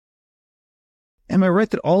 Am I right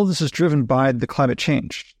that all of this is driven by the climate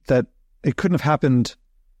change, that it couldn't have happened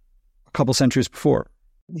a couple centuries before?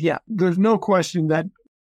 Yeah, there's no question that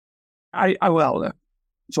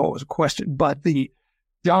it's always a question, but the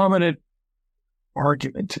dominant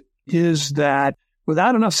argument is that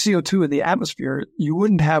without enough CO2 in the atmosphere, you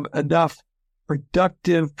wouldn't have enough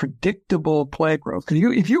productive, predictable plant growth.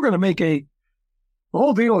 Because if you're going to make the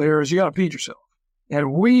whole deal here is you got to feed yourself. And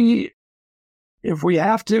if we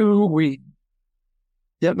have to, we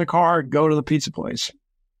get in the car, go to the pizza place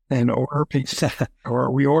and order pizza,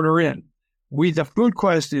 or we order in. The food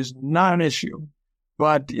quest is not an issue.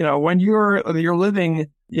 But, when you're living,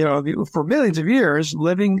 for millions of years,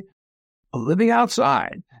 living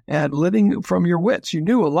outside and living from your wits, you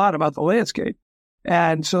knew a lot about the landscape.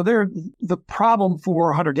 And so the problem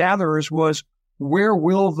for hunter-gatherers was, where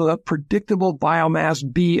will the predictable biomass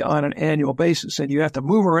be on an annual basis? And you have to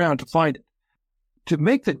move around to find it. To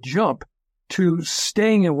make the jump to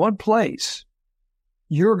staying in one place,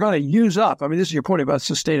 you're going to use up. This is your point about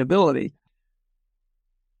sustainability.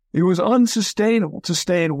 It was unsustainable to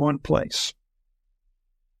stay in one place,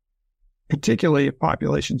 particularly if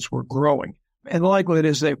populations were growing. And the likelihood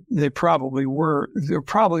is they probably were. There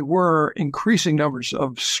probably were increasing numbers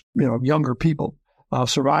of younger people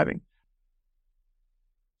surviving.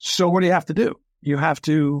 So what do you have to do? you have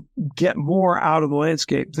to get more out of the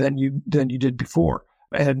landscape than you did before.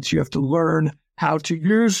 And you have to learn how to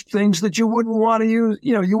use things that you wouldn't want to use.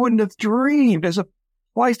 You know, you wouldn't have dreamed as a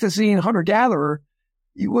Pleistocene hunter-gatherer.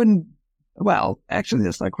 You wouldn't, well, actually,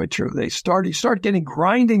 that's not quite true. You start getting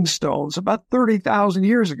grinding stones about 30,000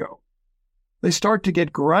 years ago. They start to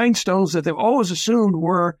get grindstones that they've always assumed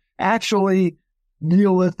were actually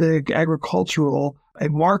Neolithic agricultural, a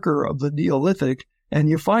marker of the Neolithic. And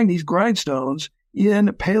you find these grindstones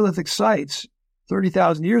in Paleolithic sites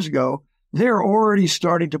 30,000 years ago. They're already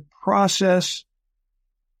starting to process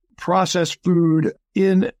food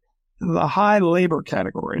in the high labor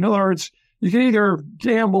category. In other words, you can either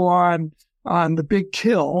gamble on the big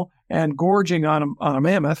kill and gorging on a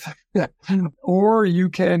mammoth, or you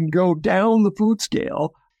can go down the food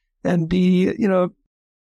scale and be,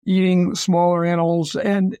 eating smaller animals.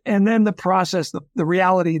 And then the process, the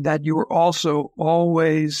reality that you are also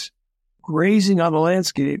always grazing on the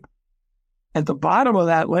landscape. At the bottom of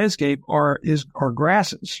that landscape are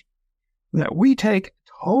grasses that we take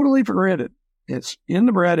totally for granted. It's in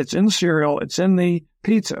the bread, it's in the cereal, it's in the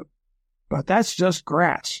pizza, but that's just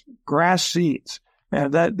grass seeds.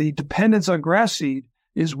 And that the dependence on grass seed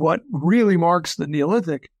is what really marks the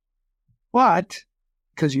Neolithic, but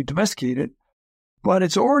because you domesticate it, but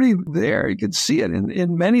it's already there. You can see it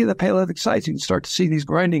in many of the Paleolithic sites. You can start to see these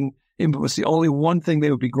grinding inputs. The only one thing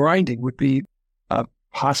they would be grinding would be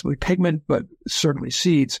possibly pigment, but certainly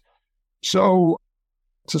seeds. So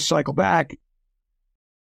to cycle back,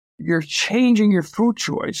 you're changing your food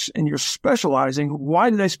choice and you're specializing. Why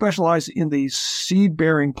did I specialize in these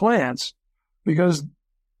seed-bearing plants? Because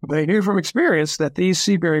they knew from experience that these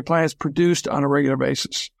seed-bearing plants produced on a regular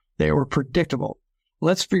basis. They were predictable.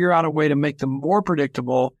 Let's figure out a way to make them more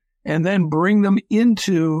predictable and then bring them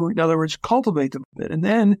into, in other words, cultivate them a bit. And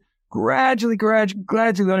then gradually, not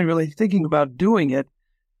even really thinking about doing it,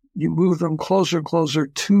 you move them closer and closer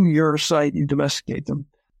to your site, you domesticate them.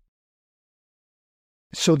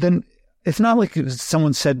 So then it's not like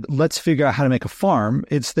someone said, let's figure out how to make a farm.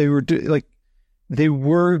 It's they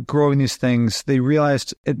were growing these things. They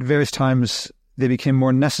realized at various times they became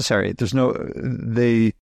more necessary. They're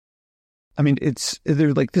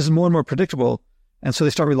like, this is more and more predictable. And so they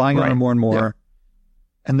start relying on it more and more. Yeah.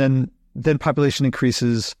 And then population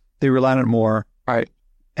increases. They rely on it more. Right.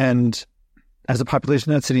 And as the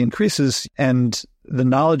population density increases and the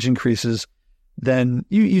knowledge increases, then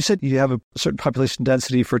you said you have a certain population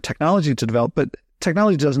density for technology to develop, but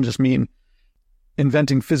technology doesn't just mean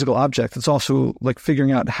inventing physical objects. It's also like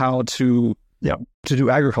figuring out how to do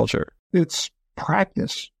agriculture. It's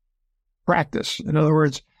practice. In other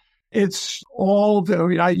words, it's all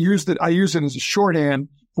I use it as a shorthand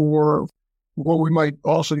for what we might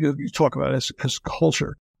also talk about as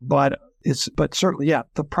culture. But certainly,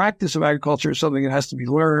 the practice of agriculture is something that has to be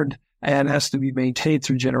learned and has to be maintained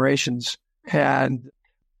through generations and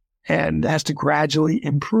has to gradually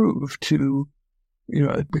improve to,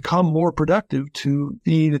 become more productive to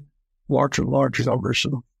feed larger and larger numbers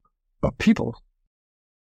of people.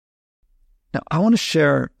 Now, I want to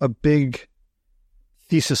share a big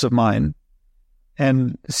thesis of mine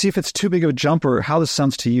and see if it's too big of a jump or how this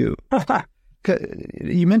sounds to you.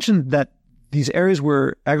 You mentioned that these areas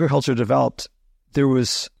where agriculture developed, there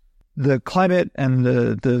was the climate and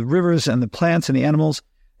the rivers and the plants and the animals,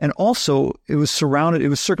 and also it was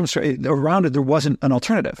circumscribed around it. There wasn't an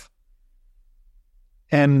alternative.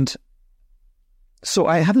 And so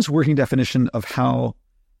I have this working definition of how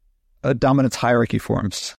a dominance hierarchy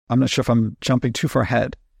forms. I'm not sure if I'm jumping too far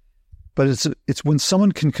ahead, but it's when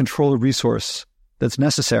someone can control a resource that's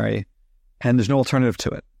necessary and there's no alternative to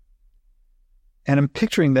it. And I'm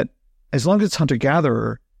picturing that as long as it's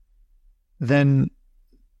hunter-gatherer, then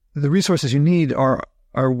the resources you need are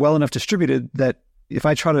well enough distributed that if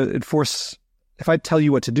I try to if I tell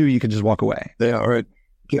you what to do, you can just walk away. Yeah, all right.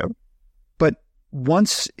 Yeah. But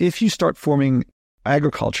if you start forming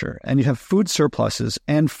agriculture and you have food surpluses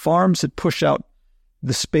and farms that push out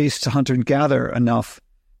the space to hunter and gather enough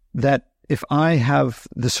that if I have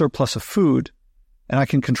the surplus of food and I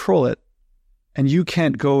can control it and you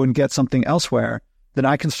can't go and get something elsewhere, then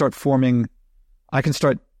I can exert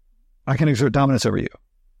dominance over you.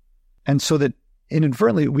 And so that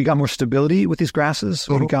inadvertently we got more stability with these grasses,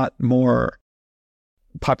 we got more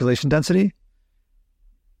population density,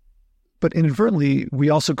 but inadvertently we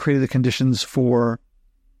also created the conditions for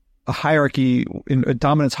a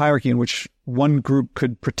dominance hierarchy in which one group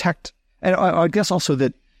could protect. And I guess also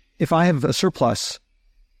that if I have a surplus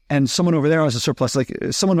and someone over there has a surplus, like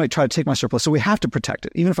someone might try to take my surplus, so we have to protect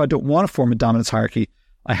it. Even if I don't want to form a dominance hierarchy,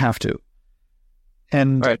 I have to.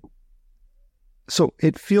 And right. So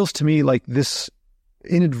it feels to me like this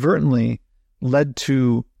inadvertently led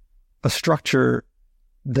to a structure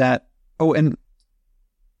that, and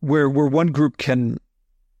where one group can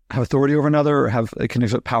have authority over another or can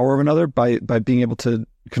exert power over another by being able to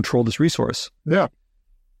control this resource. Yeah.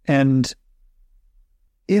 And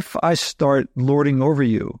if I start lording over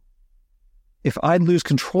you, if I lose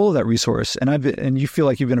control of that resource and you feel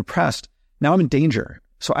like you've been oppressed, now I'm in danger.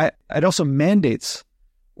 So it also mandates,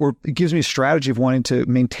 or it gives me a strategy of wanting to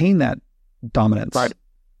maintain that dominance. Right.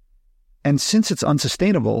 And since it's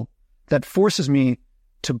unsustainable, that forces me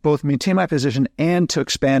to both maintain my position and to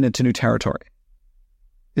expand into new territory.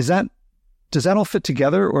 Does that all fit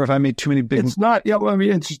together, or have I made too many big? It's not. Yeah, I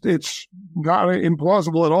mean, it's not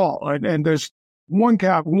implausible at all. And there's one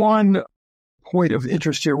point of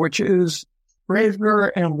interest here, which is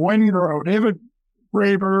Graeber and Wengrow. David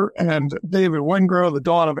Graeber and David Wengrow, The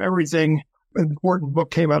Dawn of Everything, an important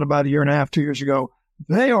book, came out about 1.5 years ago.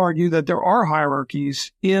 They argue that there are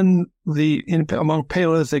hierarchies among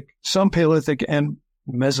some Paleolithic and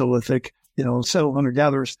Mesolithic, settled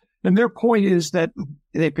hunter-gatherers. And their point is that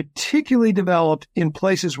they particularly developed in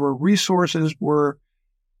places where resources were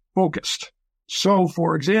focused. So,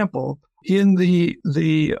 for example, in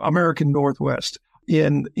the American Northwest,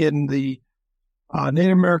 in the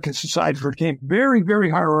Native American societies, where it became very, very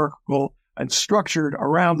hierarchical and structured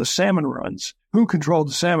around the salmon runs, who controlled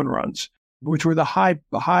the salmon runs, which were the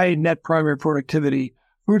high net primary productivity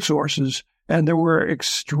food sources. And there were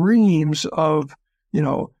extremes of,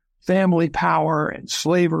 family power and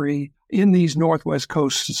slavery in these Northwest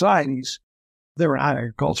Coast societies. They were not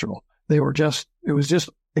agricultural. It was just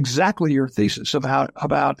exactly your thesis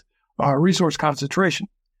about resource concentration.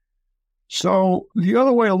 So the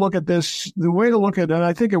other way to look at this, and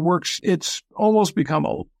I think it works, it's almost become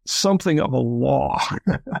something of a law,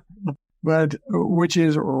 but which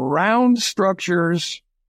is round structures,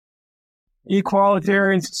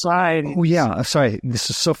 equalitarian society. Oh yeah, sorry.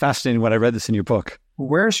 This is so fascinating when I read this in your book.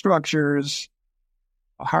 Square structures,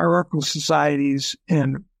 hierarchical societies,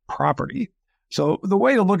 and property. So the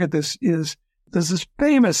way to look at this is there's this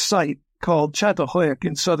famous site called Çatalhöyük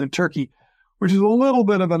in southern Turkey, which is a little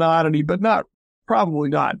bit of an oddity, but probably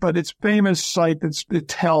not. But it's a famous site that's a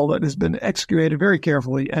tell that has been excavated very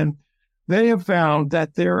carefully. And they have found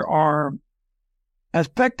that there are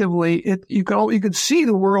effectively, you can see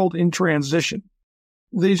the world in transition.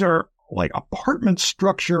 These are like apartment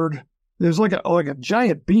structured. There's like a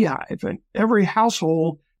giant beehive, and every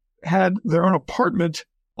household had their own apartment,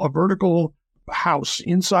 a vertical house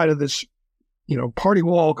inside of this, party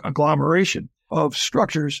wall agglomeration of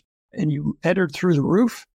structures. And you entered through the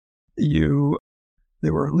roof. There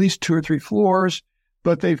were at least 2 or 3 floors,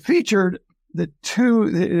 but they featured they've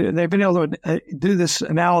been able to do this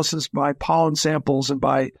analysis by pollen samples and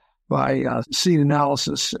by seed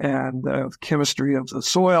analysis and chemistry of the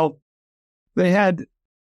soil. They had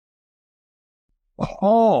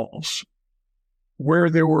halls where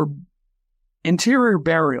there were interior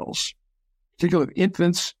burials, particularly of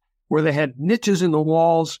infants, where they had niches in the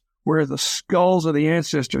walls where the skulls of the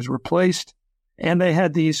ancestors were placed. And they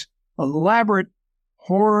had these elaborate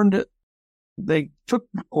they took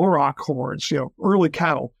auroch horns, early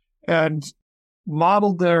cattle, and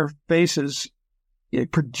modeled their faces,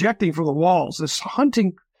 projecting from the walls, this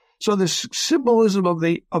hunting. So this symbolism of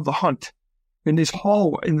the hunt in this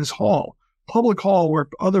hall, public hall where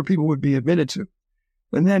other people would be admitted to.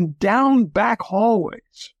 And then down back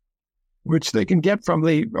hallways, which they can get from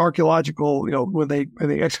the archaeological, when they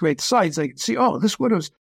excavate the sites, they can see,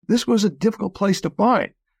 this was a difficult place to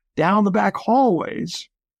find. Down the back hallways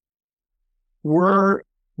were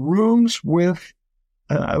rooms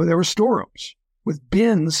there were storerooms with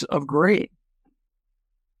bins of grain.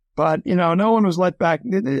 But, no one was let back.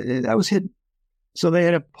 That was hidden. So they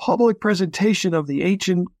had a public presentation of the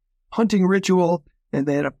ancient hunting ritual, and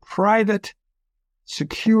they had a private,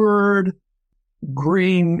 secured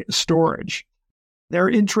grain storage. They're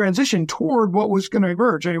in transition toward what was going to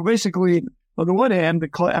emerge. I mean, basically, on the one hand,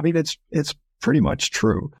 it's pretty much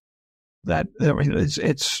true that,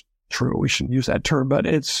 it's true. We shouldn't use that term, but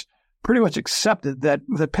it's pretty much accepted that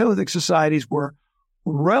the Paleolithic societies were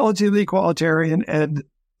relatively egalitarian and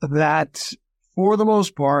that, for the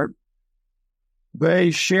most part,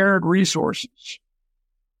 they shared resources.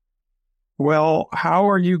 Well, how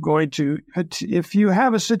are you going to, if you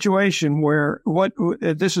have a situation where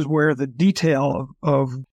this is where the detail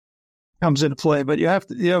of comes into play, but you have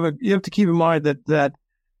to keep in mind that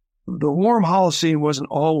the warm Holocene wasn't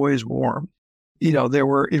always warm. There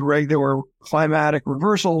were climatic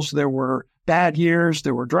reversals, there were bad years,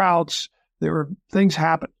 there were droughts, there were things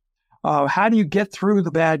happen. How do you get through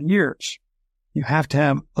the bad years? you have to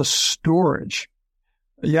have a storage.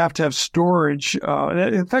 You have to have storage.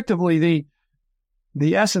 Effectively,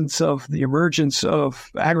 the essence of the emergence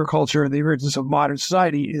of agriculture and the emergence of modern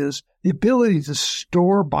society is the ability to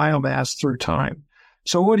store biomass through time.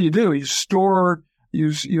 So what do?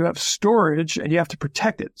 You have storage and you have to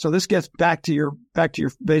protect it. So this gets back to your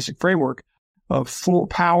basic framework of full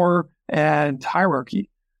power and hierarchy.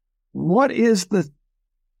 How is this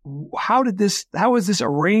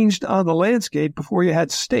arranged on the landscape before you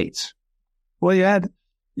had states? Well,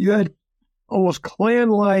 you had almost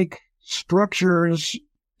clan-like structures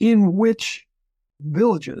in which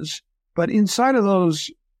villages, but inside of those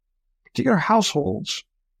particular households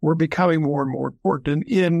were becoming more and more important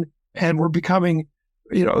and were becoming,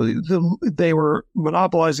 they were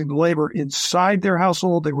monopolizing the labor inside their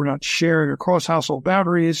household. They were not sharing across household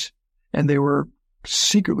boundaries, and they were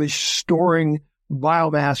secretly storing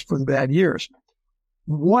biomass for the bad years.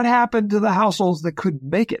 What happened to the households that couldn't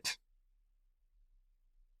make it?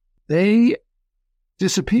 They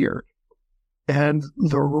disappeared. And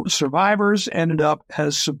the survivors ended up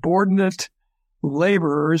as subordinate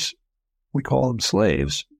laborers, we call them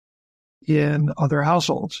slaves, in other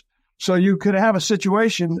households. So you could have a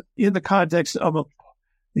situation in the context of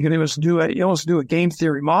you can almost do a game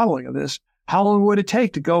theory modeling of this. How long would it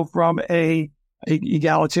take to go from a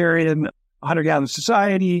egalitarian hunter-gatherer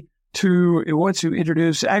society to, once you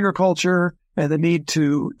introduce agriculture and the need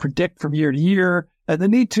to predict from year to year and the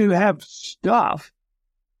need to have stuff,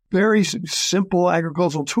 very simple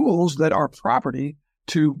agricultural tools that are property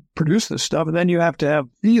to produce this stuff. And then you have to have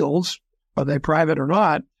fields, are they private or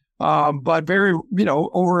not? But very,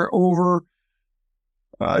 your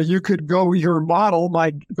model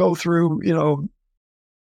might go through,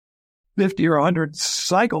 50 or 100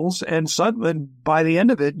 cycles. And suddenly by the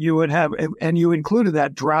end of it, you would have, and you included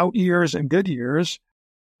that drought years and good years,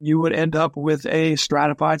 you would end up with a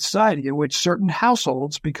stratified society in which certain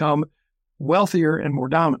households become wealthier and more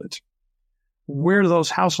dominant. Where do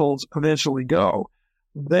those households eventually go?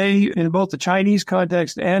 They, in both the Chinese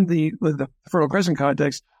context and the Fertile Crescent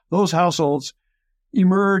context, those households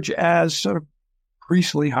emerge as sort of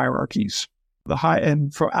priestly hierarchies.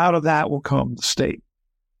 And out of that will come the state.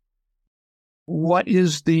 What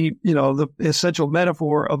is the essential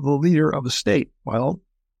metaphor of the leader of a state? Well,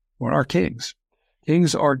 what are kings?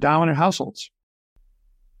 Kings are dominant households.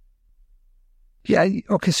 Yeah.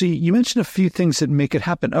 Okay. So you mentioned a few things that make it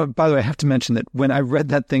happen. Oh, by the way, I have to mention that when I read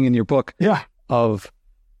that thing in your book of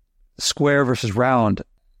square versus round,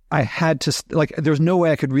 I had to, there was no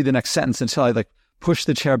way I could read the next sentence until I pushed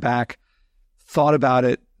the chair back, thought about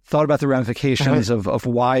the ramifications of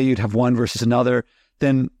why you'd have one versus another,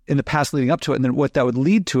 then in the past leading up to it, and then what that would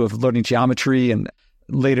lead to of learning geometry and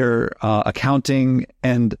later accounting.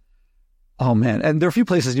 And oh man, and there are a few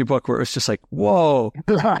places in your book where it's just like, whoa.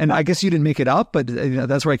 And I guess you didn't make it up, but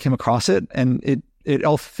that's where I came across it, and it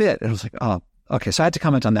all fit. And I was like, oh, okay. So I had to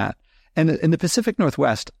comment on that. And in the Pacific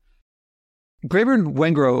Northwest, Graeber and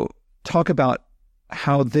Wengrow talk about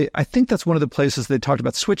how I think that's one of the places they talked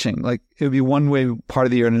about switching. Like it would be one way part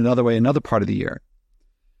of the year and another way another part of the year.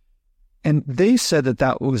 And they said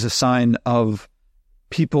that was a sign of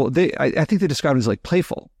people, I think they described it as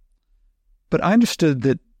playful. But I understood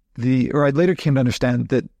that I later came to understand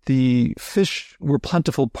that the fish were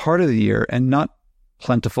plentiful part of the year and not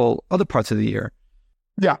plentiful other parts of the year.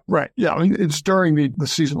 Yeah, right. Yeah, I mean, it's during the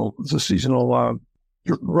seasonal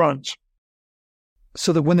runs.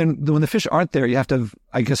 So that when the fish aren't there, you have to have,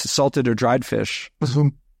 I guess, salted or dried fish. Mm-hmm.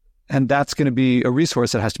 And that's going to be a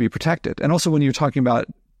resource that has to be protected. And also when you're talking about,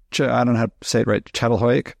 I don't know how to say it right,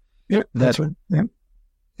 Chattelhoik. Yeah, that's right. Yeah.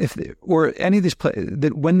 Or any of these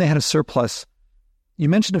that when they had a surplus, you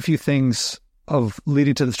mentioned a few things of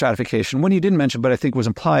leading to the stratification. One you didn't mention, but I think was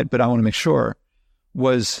implied, but I want to make sure,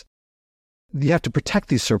 was you have to protect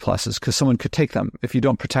these surpluses because someone could take them if you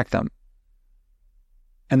don't protect them.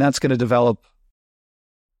 And that's going to develop.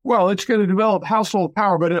 Well, it's going to develop household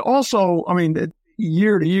power, but it also,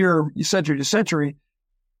 year to year, century to century,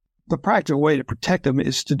 the practical way to protect them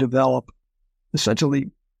is to develop essentially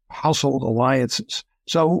household alliances.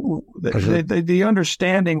 So the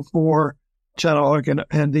understanding for Chattelhoik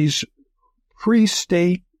and these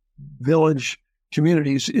pre-state village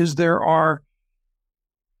communities is there are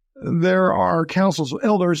councils of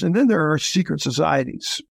elders, and then there are secret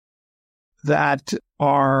societies that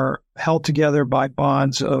are held together by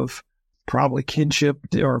bonds of probably kinship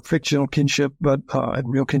or fictional kinship, but and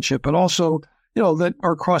real kinship, but also that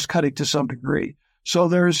are cross-cutting to some degree. So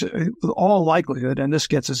there's all likelihood, and this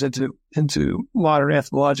gets us into modern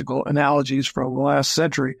ethnological analogies from the last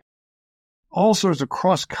century, all sorts of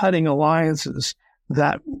cross-cutting alliances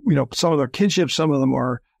that, some of their kinship, some of them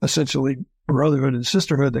are essentially brotherhood and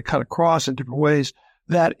sisterhood that cut across in different ways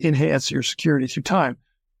that enhance your security through time.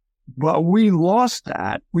 But we lost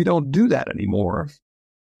that. We don't do that anymore.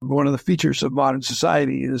 One of the features of modern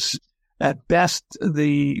society is, at best,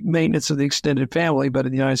 the maintenance of the extended family, but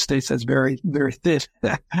in the United States, that's very, very thin.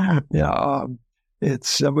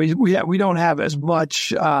 We don't have as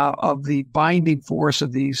much of the binding force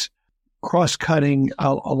of these cross-cutting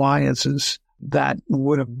alliances that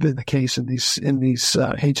would have been the case in these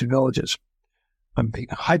ancient villages. I'm being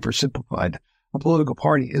hyper simplified. A political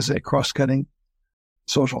party is a cross-cutting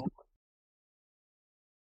social.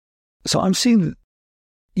 So I'm seeing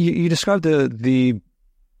you described the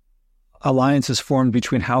alliances formed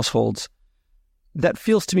between households. That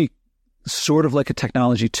feels to me sort of like a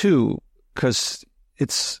technology too, because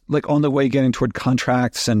it's like on the way getting toward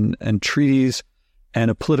contracts and treaties and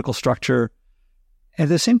a political structure. And at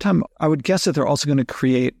the same time, I would guess that they're also going to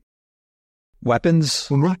create weapons.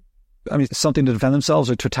 Mm-hmm. I mean, something to defend themselves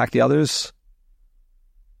or to attack the others.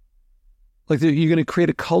 Like you're going to create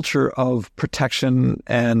a culture of protection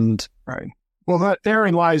and... Right. Well,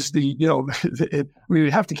 therein lies we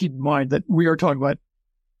have to keep in mind that we are talking about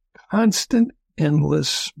constant,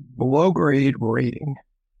 endless, below-grade rating.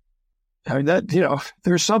 I mean,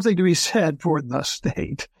 there's something to be said for the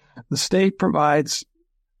state. The state provides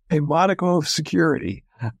a modicum of security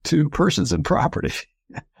to persons and property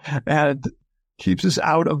and keeps us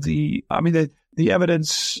out of the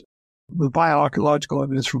evidence, the biological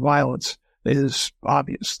evidence for violence is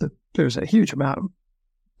obvious that there's a huge amount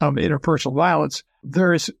of interpersonal violence.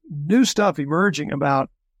 There is new stuff emerging about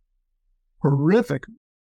horrific,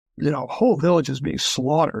 whole villages being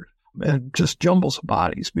slaughtered and just jumbles of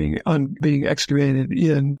bodies being excavated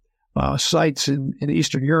in sites in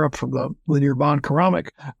Eastern Europe from the linear bond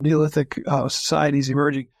ceramic Neolithic societies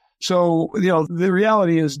emerging. So, the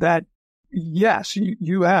reality is that, yes,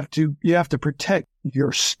 you have to protect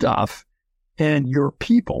your stuff and your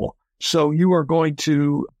people. So you are going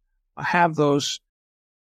to have those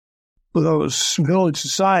village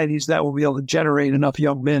societies that will be able to generate enough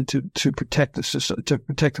young men to protect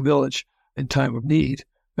the village in time of need.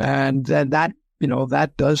 And then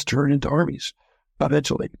that does turn into armies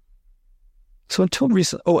eventually. So until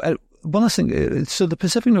recent, one last thing. So the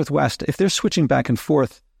Pacific Northwest, if they're switching back and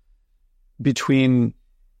forth between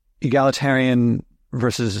egalitarian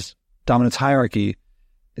versus dominance hierarchy,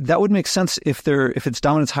 that would make sense if it's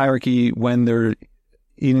dominance hierarchy when they're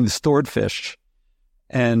eating the stored fish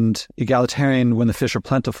and egalitarian when the fish are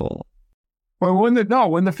plentiful. Well, when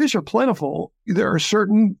the fish are plentiful, there are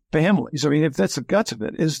certain families. I mean, if that's the guts of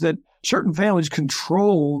it, is that certain families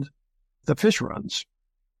controlled the fish runs.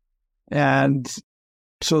 And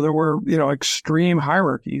so there were, extreme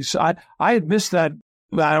hierarchies. I had missed that.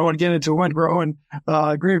 I don't want to get into Wengrow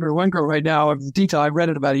and Greenberg Wengrow right now of the detail. I read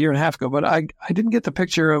it about a year and a half ago, but I didn't get the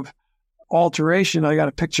picture of alteration. I got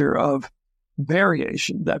a picture of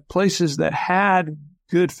variation, that places that had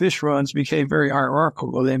good fish runs became very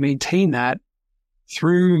hierarchical. Well, they maintained that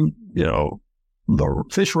through, the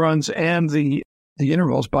fish runs and the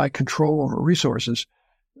intervals by control over resources.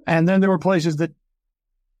 And then there were places that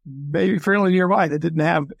maybe fairly nearby that didn't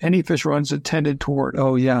have any fish runs that tended toward.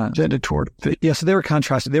 Oh, yeah. Tended toward fish. Yeah, so they were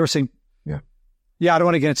contrasted. They were saying, yeah, I don't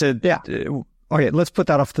want to get into, yeah. Okay, let's put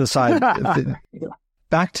that off to the side.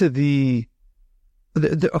 Back to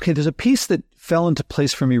okay, there's a piece that fell into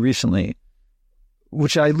place for me recently,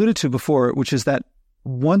 which I alluded to before, which is that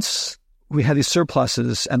once we had these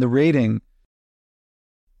surpluses and the rating,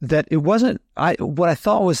 that it wasn't, what I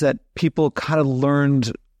thought was that people kind of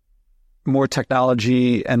learned more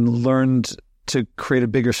technology and learned to create a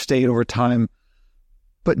bigger state over time.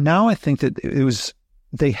 But now I think that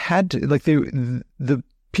they had to, like the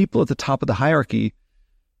people at the top of the hierarchy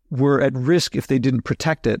were at risk if they didn't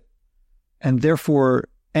protect it. And therefore,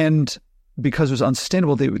 and because it was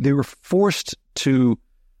unsustainable, they were forced to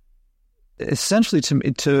essentially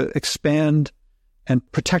to expand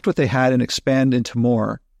and protect what they had and expand into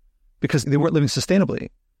more because they weren't living sustainably.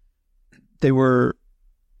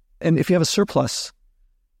 And if you have a surplus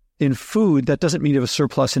in food, that doesn't mean you have a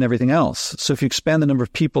surplus in everything else. So if you expand the number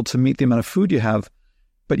of people to meet the amount of food you have,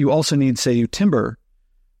 but you also need, say, timber,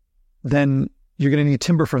 then you're going to need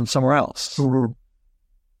timber from somewhere else. Mm-hmm.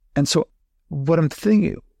 And so what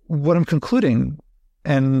I'm concluding,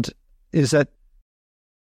 and is that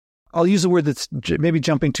I'll use a word that's maybe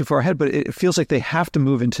jumping too far ahead, but it feels like they have to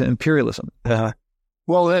move into imperialism.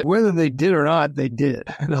 Well, whether they did or not, they did.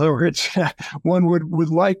 In other words, one would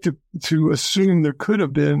like to assume there could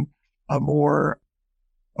have been a more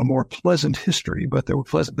pleasant history, but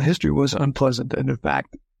the history was unpleasant. And in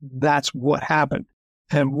fact, that's what happened.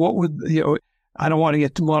 And what would, I don't want to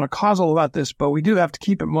get too monocausal about this, but we do have to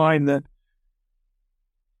keep in mind that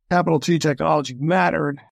capital T technology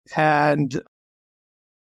mattered, and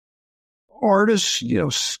artists,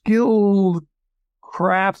 skilled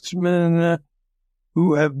craftsmen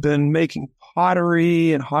who have been making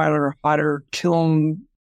pottery and hotter kiln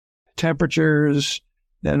temperatures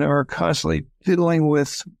and are constantly fiddling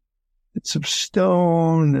with bits of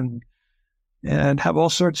stone and have all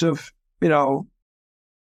sorts of,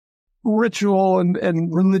 ritual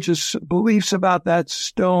and religious beliefs about that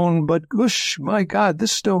stone. But gosh, my God,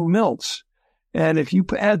 this stone melts. And if you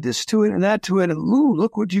add this to it and that to it, and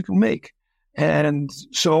look what you can make. And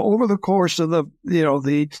so over the course of the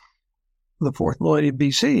 4th millennium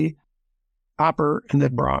BC, copper and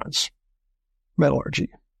then bronze metallurgy.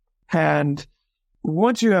 And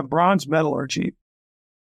once you have bronze metallurgy,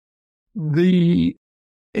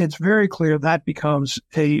 it's very clear that becomes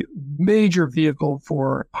a major vehicle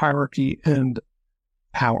for hierarchy and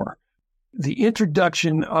power. The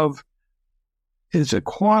introduction is a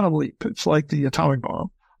quantum leap. It's like the atomic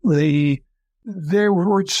bomb. I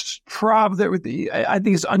think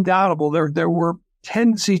it's undoubtable. There were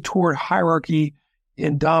tendency toward hierarchy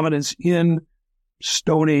and dominance in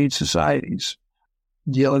Stone Age societies,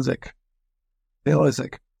 Neolithic,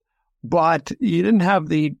 but you didn't have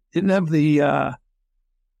the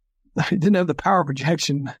power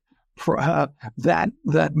projection for that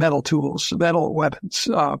metal weapons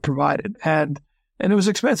provided, and it was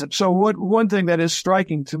expensive. So one thing that is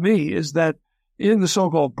striking to me is that in the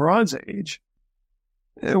so-called Bronze Age,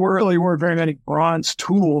 there really weren't very many bronze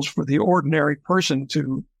tools for the ordinary person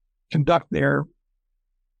to conduct their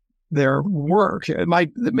work.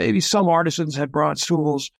 Maybe some artisans had bronze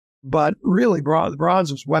tools, but really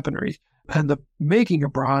bronze was weaponry. And the making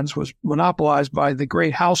of bronze was monopolized by the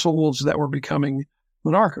great households that were becoming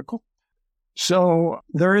monarchical. So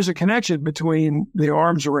there is a connection between the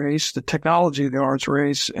arms race, the technology of the arms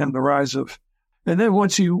race, and the rise of, and then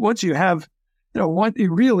once you have,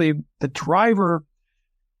 the driver,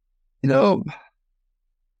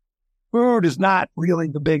 food is not really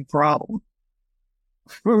the big problem.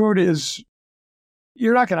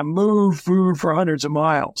 You're not going to move food for hundreds of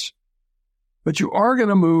miles, but you are going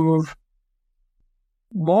to move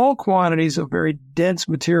small quantities of very dense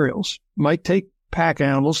materials. Might take pack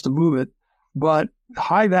animals to move it, but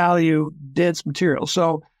high value, dense materials.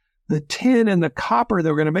 So the tin and the copper that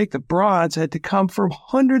were going to make the bronze had to come from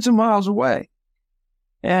hundreds of miles away.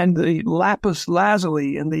 And the lapis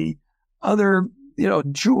lazuli and the other,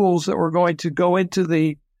 jewels that were going to go into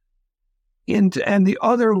the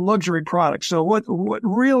other luxury products. So what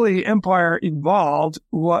really empire involved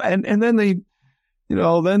was, and then the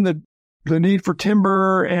need for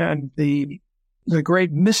timber and the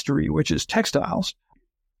great mystery, which is textiles.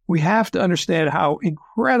 We have to understand how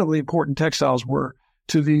incredibly important textiles were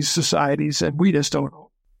to these societies, and we just don't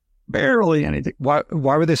know barely anything. Why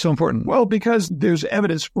were they so important? Well, because there's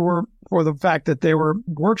evidence for the fact that they were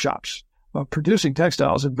workshops of producing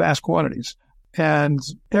textiles in vast quantities. And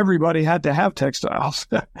everybody had to have textiles.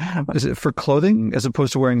 Is it for clothing as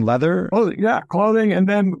opposed to wearing leather? Oh, yeah, clothing, and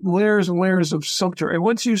then layers and layers of substrate. And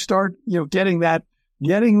once you start, getting the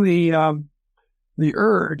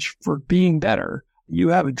urge for being better, you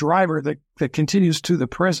have a driver that continues to the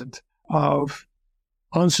present of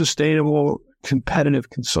unsustainable competitive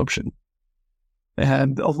consumption.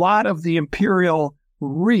 And a lot of the imperial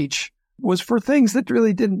reach was for things that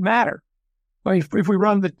really didn't matter. I mean, if we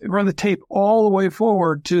run the tape all the way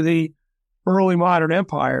forward to the early modern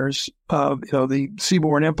empires of, the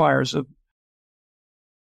seaborne empires of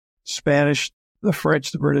Spanish, the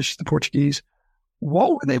French, the British, the Portuguese,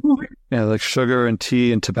 what were they moving? Yeah, like sugar and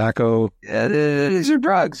tea and tobacco. These are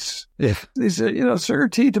drugs. Yeah. These are, sugar,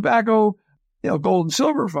 tea, tobacco, gold and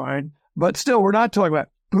silver, fine. But still, we're not talking about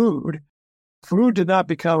food. Food did not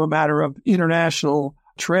become a matter of international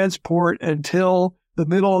transport until the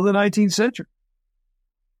middle of the 19th century.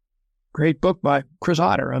 Great book by Chris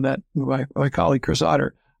Otter on that, my colleague Chris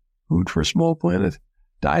Otter. Food for a small planet,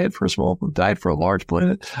 diet for a large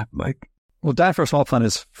planet. Diet for a small planet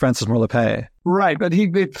is Francis Morlepay. Right, but he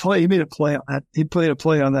made a play on that. He played a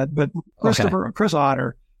play on that. But Chris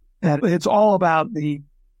Otter, and it's all about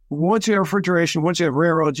once you have refrigeration, once you have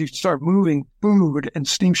railroads, you can start moving food and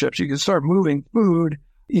steamships. You can start moving food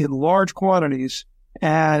in large quantities,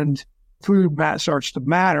 and food starts to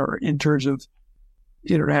matter in terms of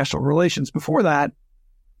international relations. Before that,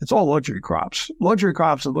 it's all luxury crops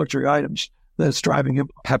and luxury items that's driving it.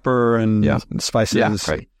 Pepper and spices. Yeah,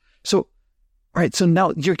 right. So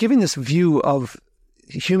now you're giving this view of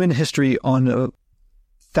human history on a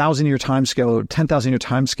 1,000-year time scale or 10,000-year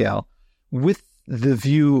time scale with the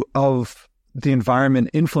view of the environment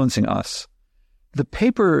influencing us. The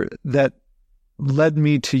paper that led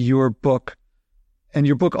me to your book, and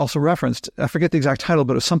your book also referenced, I forget the exact title,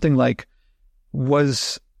 but it was something like,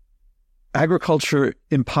 was agriculture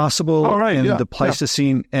impossible in the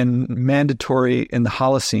Pleistocene and mandatory in the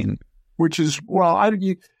Holocene? Which is,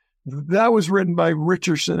 that was written by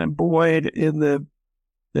Richardson and Boyd in the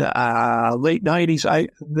late 90s.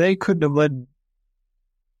 They couldn't have led.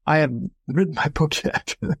 I hadn't written my book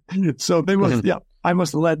yet, so they must. Yeah, I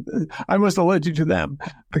must have led you to them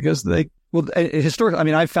because they. Well, historically, I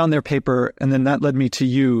mean, I found their paper, and then that led me to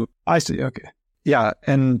you. I see. Okay. Yeah,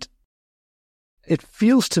 and it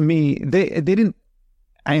feels to me they didn't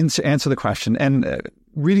answer the question. And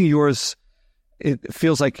reading yours, it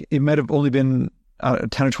feels like it might have only been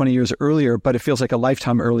 10 or 20 years earlier, but it feels like a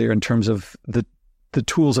lifetime earlier in terms of the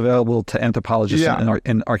tools available to anthropologists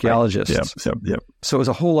and archaeologists. Right. Yeah. So it was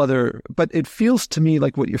a whole other, but it feels to me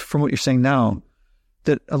like from what you're saying now,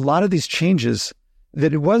 that a lot of these changes,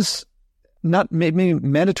 that it was not maybe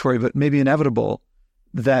mandatory, but maybe inevitable,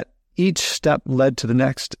 that each step led to the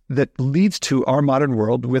next, that leads to our modern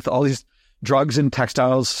world with all these drugs and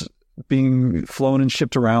textiles being flown and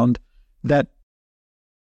shipped around, that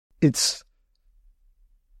it's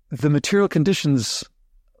the material conditions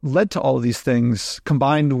led to all of these things,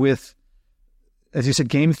 combined with, as you said,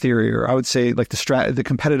 game theory, or I would say like the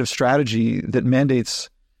competitive strategy that mandates,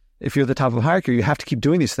 if you're at the top of the hierarchy, you have to keep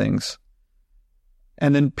doing these things.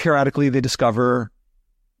 And then periodically they discover,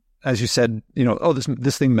 as you said,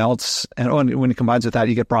 this thing melts, and when it combines with that,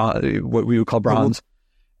 you get bronze, what we would call bronze.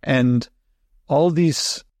 Mm-hmm. And all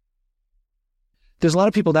these, there's a lot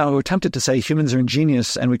of people now who are tempted to say humans are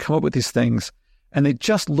ingenious and we come up with these things, and they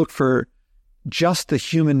just look for just the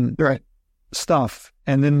human stuff.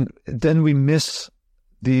 And then we miss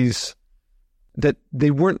these, that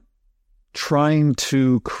they weren't trying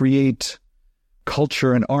to create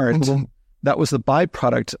culture and art. Mm-hmm. That was the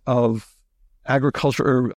byproduct of agriculture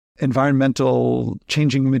or environmental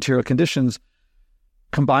changing material conditions,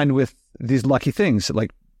 combined with these lucky things,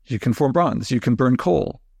 like you can form bronze, you can burn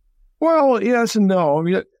coal. Well, yes and no. I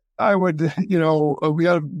mean, I would, we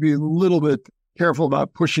got to be a little bit careful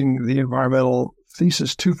about pushing the environmental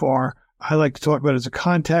thesis too far. I like to talk about it as a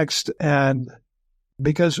context, and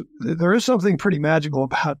because there is something pretty magical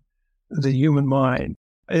about the human mind.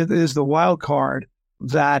 It is the wild card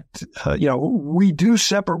that, we do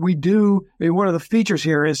separate. One of the features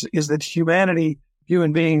here is that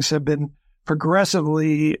human beings have been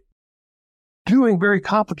progressively doing very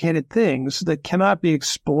complicated things that cannot be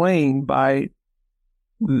explained by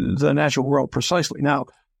the natural world precisely. Now,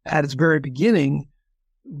 at its very beginning,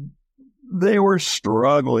 they were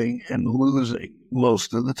struggling and losing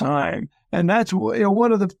most of the time. And that's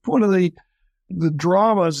one of the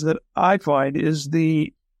dramas that I find is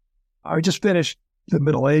I just finished the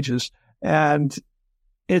Middle Ages, and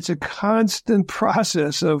it's a constant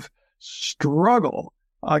process of struggle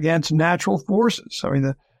against natural forces. I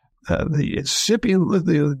mean, the incipient,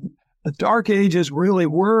 the Dark Ages really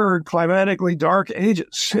were climatically dark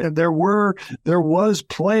ages. And there was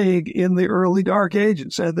plague in the early Dark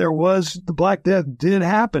Ages, and the Black Death did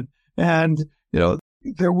happen. And,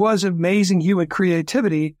 there was amazing human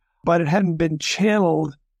creativity, but it hadn't been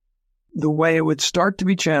channeled the way it would start to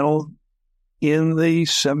be channeled in the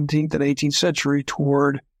 17th and 18th century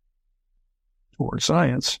toward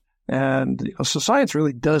science. And so science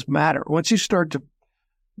really does matter. Once you start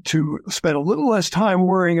to spend a little less time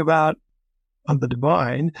worrying about the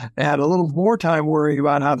divine and a little more time worrying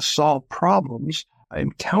about how to solve problems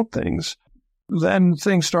and count things, then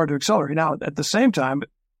things start to accelerate. Now, at the same time,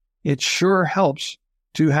 it sure helps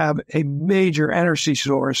to have a major energy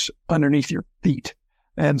source underneath your feet.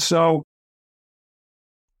 And so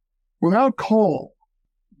without coal,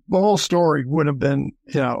 the whole story would have been,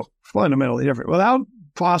 fundamentally different. Without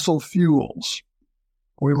fossil fuels,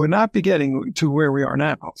 we would not be getting to where we are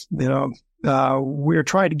now. We're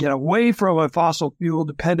trying to get away from a fossil fuel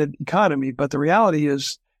dependent economy, but the reality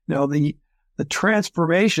is, the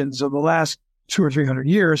transformations of the last 200 or 300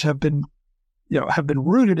 years have been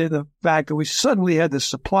rooted in the fact that we suddenly had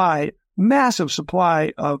this massive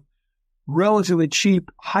supply of relatively cheap,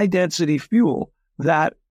 high density fuel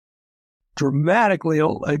that dramatically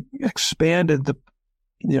expanded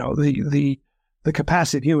the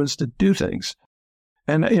capacity of humans to do things.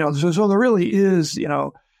 And, so there really is,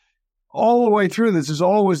 all the way through this is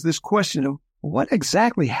always this question of what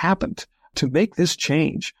exactly happened to make this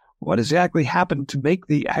change? What exactly happened to make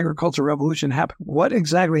the agricultural revolution happen? What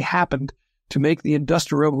exactly happened to make the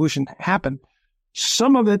industrial revolution happen?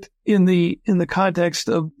 Some of it in the context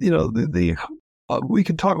of, we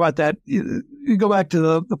can talk about that you go back to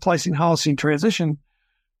the Pleistocene-Holocene transition,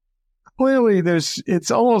 clearly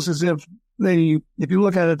it's almost as if if you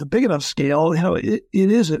look at it at the big enough scale, it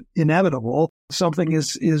is inevitable. Something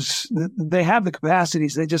they have the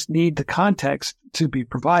capacities, they just need the context to be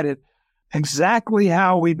provided. Exactly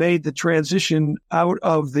how we made the transition out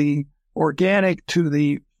of the organic to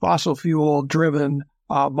the fossil fuel driven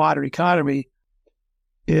modern economy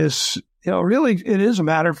is, really, it is a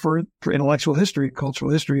matter for intellectual history. Cultural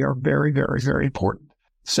history are very, very, very important.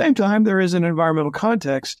 At the same time, there is an environmental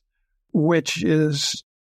context, which is,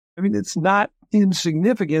 it's not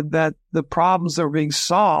insignificant that the problems that were being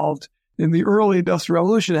solved in the early Industrial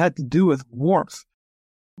Revolution had to do with warmth,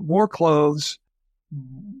 more clothes,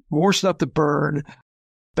 more stuff to burn,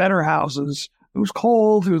 better houses. It was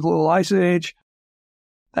cold. It was a little ice age.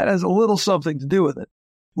 That has a little something to do with it.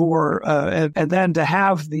 And then to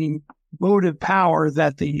have the motive power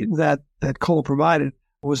that coal provided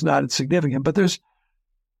was not insignificant. But there's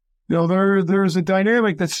a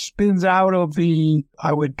dynamic that spins out of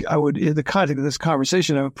I would in the context of this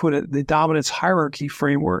conversation, I would put it the dominance hierarchy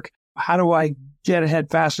framework. How do I get ahead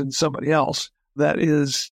faster than somebody else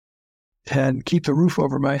and keep the roof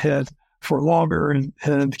over my head for longer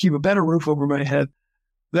and keep a better roof over my head?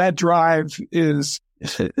 That drive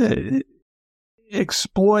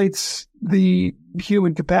exploits the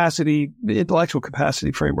human capacity, the intellectual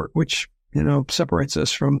capacity framework, which, separates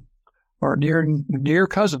us from our near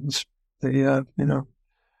cousins, the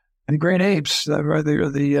great apes,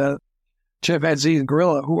 the chimpanzee and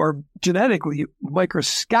gorilla, who are genetically,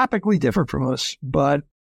 microscopically different from us, but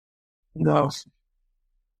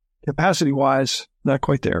capacity-wise, not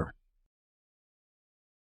quite there.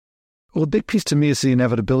 Well, a big piece to me is the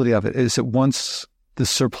inevitability of it, is that once the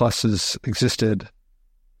surpluses existed,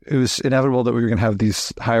 it was inevitable that we were going to have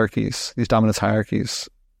these hierarchies, these dominance hierarchies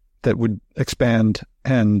that would expand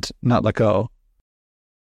and not let go.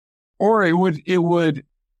 Or it would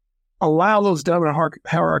allow those dominant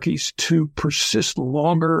hierarchies to persist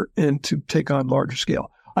longer and to take on larger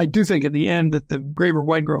scale. I do think in the end that the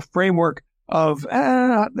Graeber-Wengrow framework of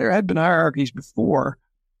there had been hierarchies before,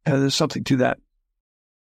 there's something to that.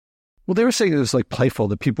 Well, they were saying it was like playful,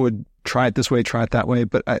 that people would try it this way, try it that way.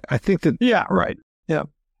 But I think that... Yeah, right. Yeah.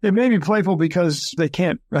 It may be playful because they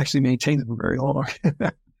can't actually maintain them very long.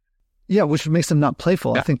 Yeah, which makes them not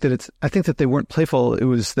playful. Yeah. I think that they weren't playful. It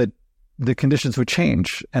was that the conditions would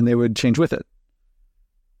change and they would change with it.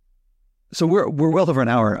 So we're well over an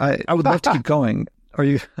hour. I would love to keep going.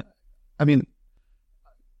 Can I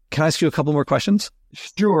ask you a couple more questions?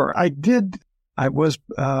 Sure. I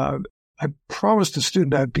promised a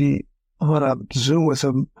student I'd be on a Zoom with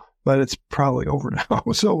him, but it's probably over now.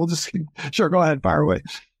 So we'll just, sure, go ahead, fire away.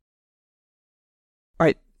 All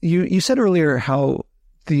right. You said earlier how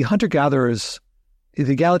the hunter-gatherers,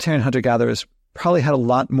 the egalitarian hunter-gatherers probably had a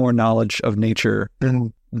lot more knowledge of nature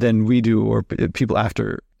than we do or people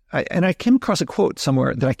after. I came across a quote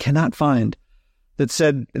somewhere that I cannot find that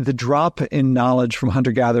said the drop in knowledge from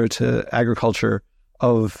hunter-gatherer to agriculture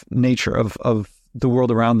of nature, of the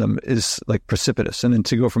world around them is like precipitous. And then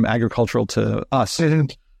to go from agricultural to us,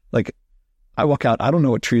 like I walk out, I don't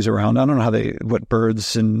know what trees are around. I don't know what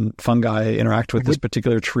birds and fungi interact with this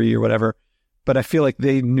particular tree or whatever. But I feel like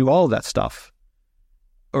they knew all of that stuff,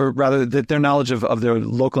 or rather that their knowledge of their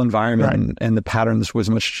local environment and the patterns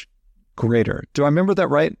was much greater. Do I remember that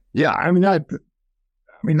right? Yeah. I mean,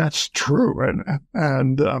 that's true.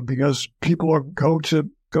 And because people go to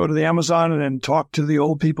the Amazon and talk to the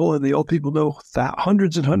old people, and the old people know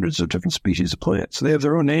hundreds and hundreds of different species of plants. So they have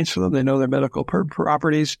their own names for them. They know their medical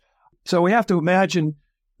properties. So we have to imagine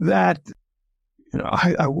that,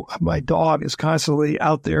 my dog is constantly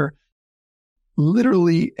out there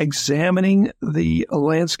literally examining the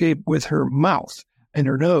landscape with her mouth and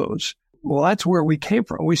her nose. Well, that's where we came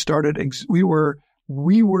from. We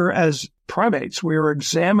were as primates, we were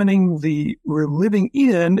we're living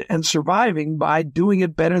in and surviving by doing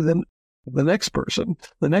it better than the next person,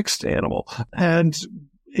 the next animal. And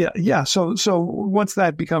so once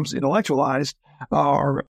that becomes intellectualized,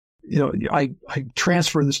 I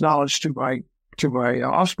transfer this knowledge to my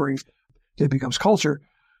offspring, it becomes culture.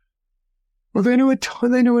 Well, they knew an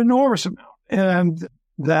enormous amount. And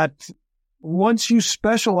that once you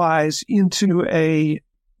specialize into a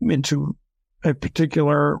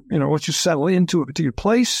particular, once you settle into a particular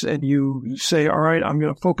place and you say, all right, I'm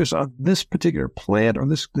going to focus on this particular plant or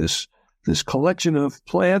this collection of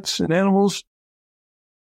plants and animals,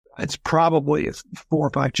 it's probably 4 or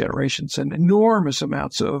 5 generations, and enormous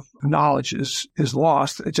amounts of knowledge is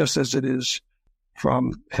lost, just as it is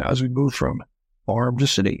as we move from farm to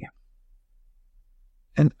city.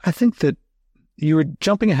 And I think that, you were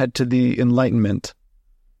jumping ahead to the Enlightenment.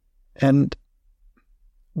 And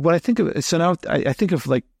what I think of, so now I think of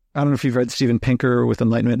like, I don't know if you've read Steven Pinker with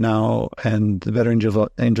Enlightenment Now and The Better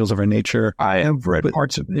Angels of Our Nature. I have read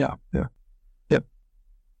parts of it. Yeah. Yep.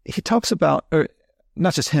 He talks about, or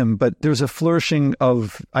not just him, but there was a flourishing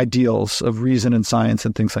of ideals of reason and science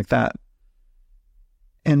and things like that.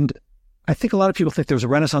 And I think a lot of people think there was a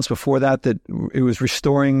Renaissance before that it was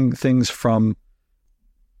restoring things from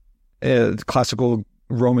classical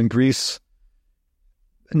Roman Greece.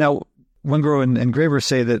 Now, Wengrow and Graeber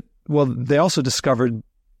say that, well, they also discovered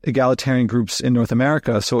egalitarian groups in North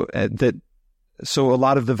America, so a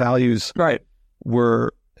lot of the values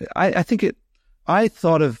were. I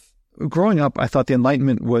thought of growing up. I thought the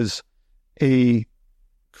Enlightenment was a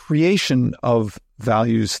creation of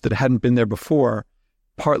values that hadn't been there before,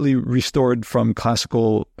 partly restored from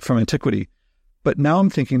antiquity. But now I'm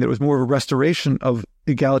thinking that it was more of a restoration of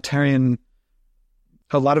egalitarian,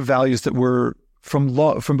 a lot of values that were from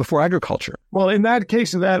before agriculture. Well, in that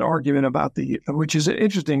case, of that argument about which is an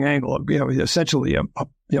interesting angle, essentially,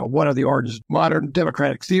 one of the arguments, modern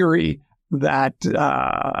democratic theory that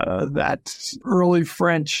early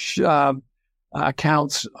French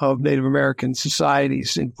accounts of Native American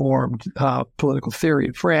societies informed political theory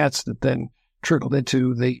in France that then trickled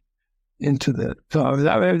into the.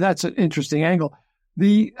 That's an interesting angle.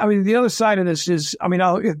 The other side of this is,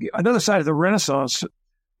 another side of the Renaissance. A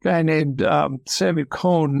guy named Samuel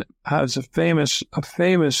Cohn has a famous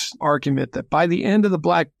argument that by the end of the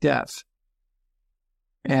Black Death,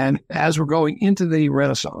 and as we're going into the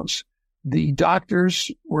Renaissance, the doctors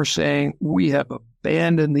were saying, we have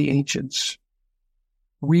abandoned the ancients.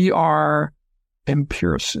 We are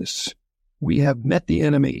empiricists. We have met the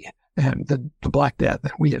enemy and the Black Death,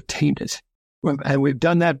 and we have tamed it. And we've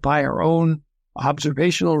done that by our own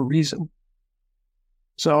observational reason.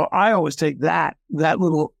 So I always take that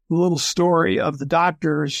little story of the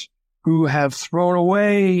doctors who have thrown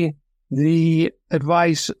away the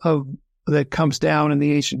advice that comes down in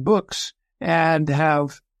the ancient books and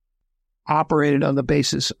have operated on the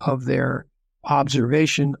basis of their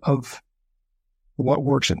observation of what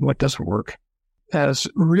works and what doesn't work as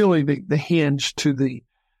really the hinge to the.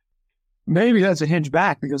 Maybe that's a hinge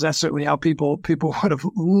back, because that's certainly how people would have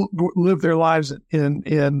lived their lives in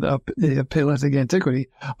Paleolithic antiquity.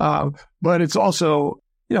 But it's also,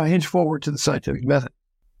 a hinge forward to the scientific method.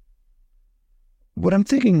 What I'm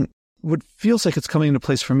thinking, what feels like it's coming into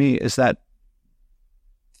place for me is that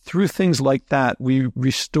through things like that, we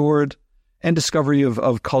restored and discovery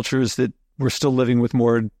of cultures that were still living with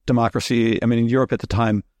more democracy. In Europe at the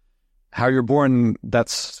time, how you're born,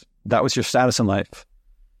 that was your status in life.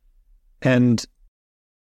 And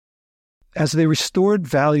as they restored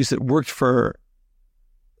values that worked for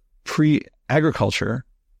pre-agriculture,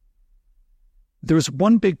 there was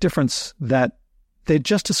one big difference that they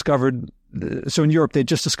just discovered. So in Europe, they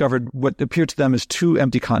just discovered what appeared to them as two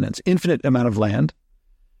empty continents, infinite amount of land,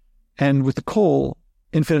 and with the coal,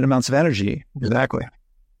 infinite amounts of energy. Exactly.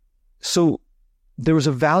 So there was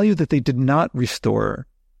a value that they did not restore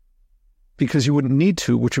because you wouldn't need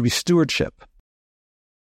to, which would be stewardship.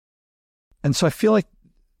 And so I feel like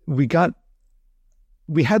we had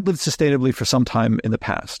lived sustainably for some time in the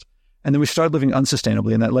past, and then we started living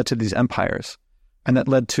unsustainably, and that led to these empires, and that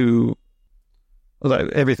led to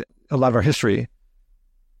everything, a lot of our history.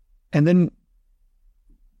 And then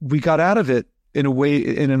we got out of it in a way,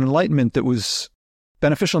 in an enlightenment that was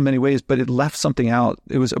beneficial in many ways, but it left something out.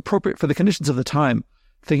 It was appropriate for the conditions of the time,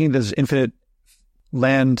 thinking there's infinite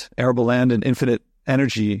land, arable land, and infinite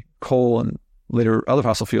energy, coal, and later other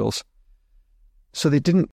fossil fuels. So they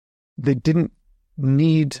didn't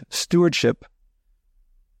need stewardship,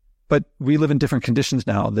 but we live in different conditions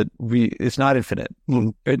now that it's not infinite.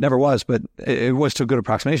 It never was, but it was to a good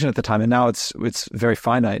approximation at the time. And now it's very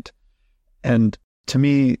finite. And to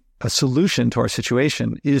me, a solution to our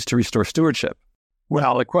situation is to restore stewardship.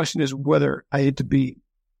 Well, the question is whether I hate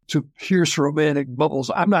to pierce romantic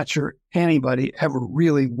bubbles. I'm not sure anybody ever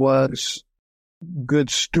really was good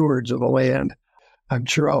stewards of the land. I'm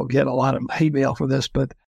sure I'll get a lot of hate mail for this,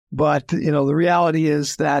 but the reality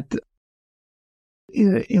is that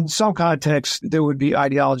in some contexts there would be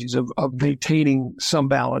ideologies of maintaining some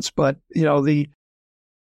balance, but the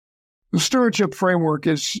stewardship framework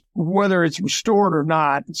is, whether it's restored or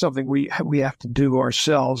not, it's something we have to do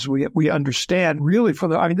ourselves. We understand really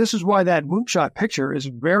this is why that moonshot picture is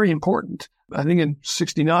very important. I think in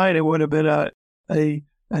 '69 it would have been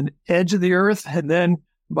an edge of the Earth, and then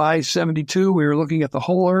by 72, we were looking at the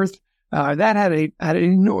whole Earth. That had a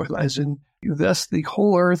north, as in thus the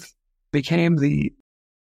whole Earth became the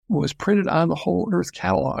was printed on the whole Earth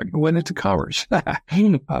catalog. It went into commerce.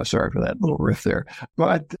 Sorry for that little riff there.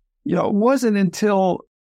 But, it wasn't until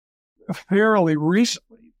fairly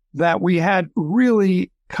recently that we had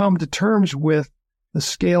really come to terms with the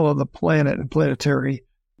scale of the planet and planetary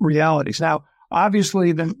realities. Now,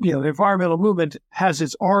 obviously, the environmental movement has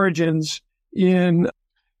its origins in,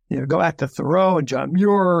 go back to Thoreau and John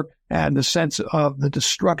Muir and the sense of the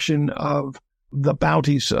destruction of the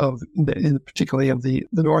bounties of, particularly of the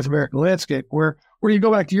North American landscape, where you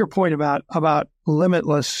go back to your point about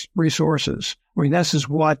limitless resources. I mean, this is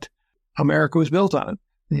what America was built on,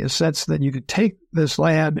 the sense that you could take this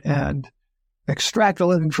land and extract a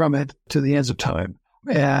living from it to the ends of time.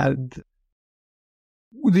 And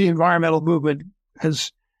the environmental movement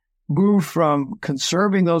has moved from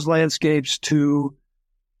conserving those landscapes to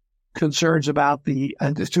concerns about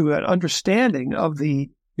to an understanding of the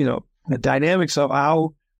dynamics of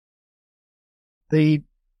how the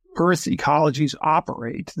Earth ecologies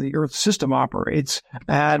operate, the Earth system operates,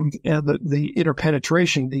 and the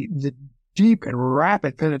interpenetration, the deep and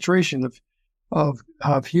rapid penetration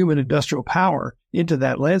of human industrial power into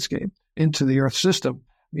that landscape, into the Earth system.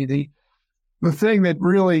 I mean, the thing that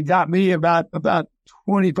really got me about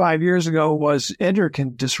 25 years ago was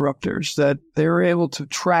endocrine disruptors, that they were able to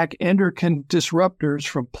track endocrine disruptors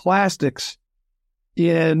from plastics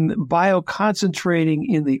in bioconcentrating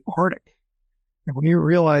in the Arctic. And when you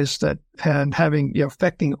realize that, and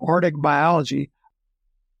affecting Arctic biology,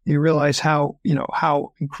 you realize how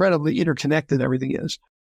incredibly interconnected everything is.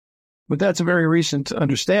 But that's a very recent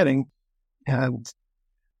understanding. And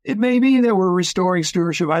it may be that we're restoring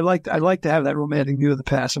stewardship. I like to have that romantic view of the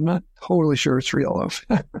past. I'm not totally sure it's real,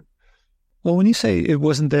 though. Well, when you say it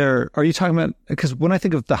wasn't there, are you talking about, because when I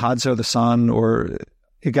think of the Hadza, the San, or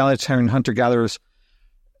egalitarian hunter-gatherers,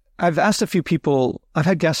 I've asked a few people, I've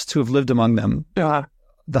had guests who have lived among them, the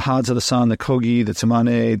Hadza, the San, the Kogi, the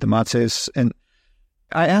Tsimane, the Matses, and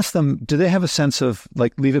I asked them, do they have a sense of,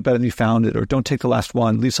 like, leave it better than you found it, or don't take the last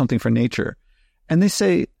one, leave something for nature? And they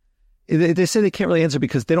say they can't really answer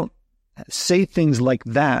because they don't say things like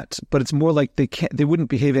that, but it's more like they wouldn't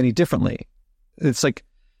behave any differently. It's like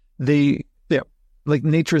like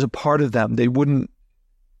nature is a part of them. They wouldn't.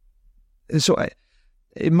 So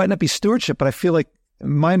it might not be stewardship, but I feel like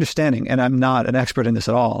my understanding, and I'm not an expert in this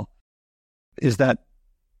at all, is that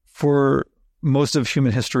for most of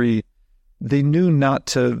human history, they knew not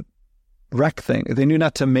to wreck things. They knew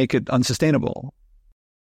not to make it unsustainable.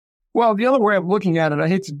 Well, the other way of looking at it, I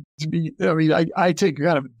hate to be, I take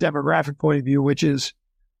kind of a demographic point of view, which is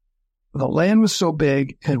the land was so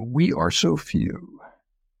big and we are so few.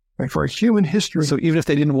 Right? For a human history. So even if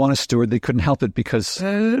they didn't want to steward, they couldn't help it because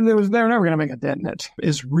they're never going to make a dent in it,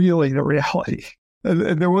 is really the reality.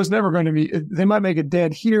 There was never going to be, they might make a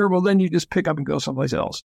dent here, well, then you just pick up and go someplace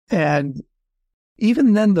else. And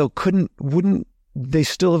even then, though, wouldn't they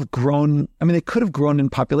still have grown? I mean, they could have grown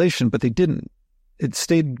in population, but they didn't. It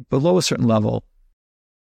stayed below a certain level.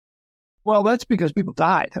 Well, that's because people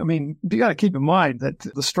died. I mean, you got to keep in mind that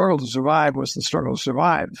the struggle to survive was the struggle to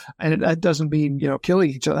survive. And that doesn't mean,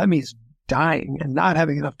 killing each other. That means dying and not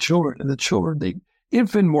having enough children. And the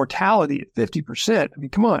infant mortality at 50%. I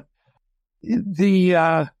mean, come on.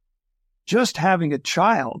 Just having a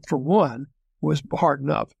child, for one, was hard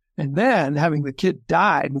enough. And then having the kid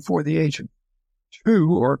die before the age of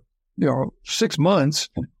 2 or 6 months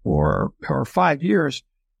or 5 years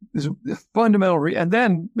is a fundamental. And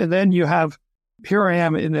then you have, here I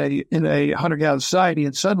am in a hunter-gatherer society,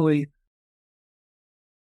 and suddenly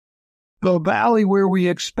the valley where we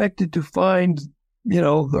expected to find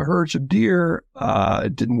the herds of deer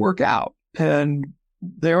didn't work out, and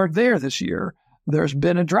they aren't there this year. There's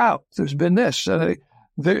been a drought. There's been this.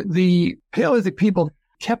 The Paleolithic people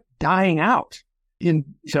kept dying out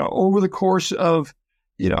over the course of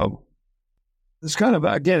it's kind of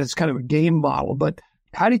a game model, but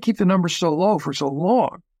how do you keep the numbers so low for so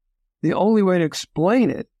long? The only way to explain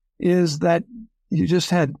it is that you just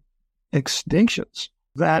had extinctions,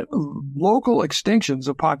 that local extinctions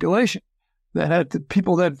of population, that had the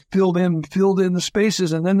people that filled in the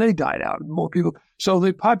spaces, and then they died out. More people. So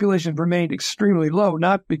the population remained extremely low,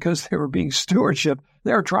 not because they were being stewardship.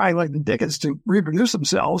 They were trying like the dickens to reproduce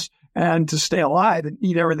themselves and to stay alive and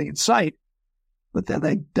eat everything in sight. But then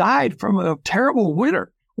they died from a terrible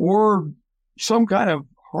winter or some kind of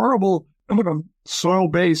horrible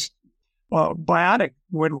soil-based biotic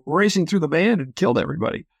went racing through the band and killed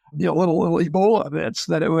everybody. Little Ebola events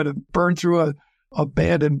that it would have burned through a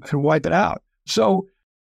band and wipe it out. So,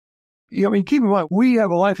 keep in mind, we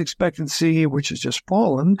have a life expectancy, which has just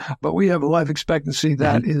fallen, but we have a life expectancy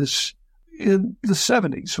that is in the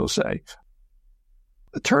 70s, we'll say.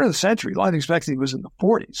 the turn of the century, life expectancy was in the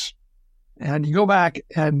 40s. And you go back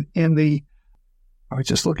and I was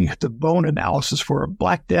just looking at the bone analysis for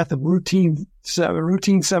Black Death and routine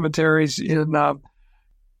cemeteries in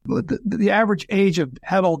the average age of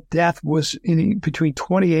adult death was between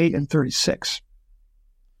 28 and 36.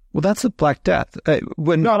 Well, that's the Black Death.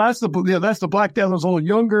 No, that's the Black Death. It was a little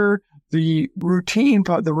younger. The routine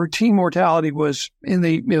mortality was in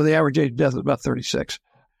the average age of death was about 36.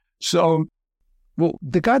 So, well,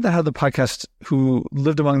 the guy that had the podcast who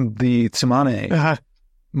lived among the Tsimane,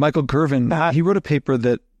 Michael Gervin, he wrote a paper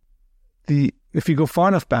that if you go far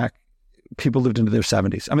enough back, people lived into their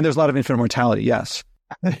 70s. I mean, there's a lot of infant mortality, yes.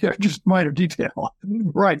 Just minor detail.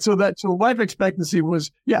 Right. So life expectancy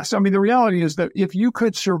was, yes. I mean, the reality is that if you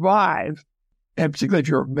could survive, and particularly if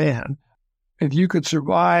you're a man, if you could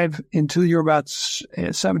survive until you're about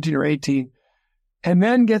 17 or 18, and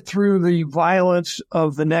then get through the violence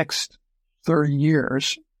of the next 30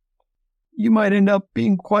 years, you might end up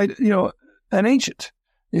being quite, an ancient.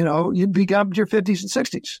 You'd be up to your 50s and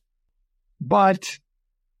 60s. But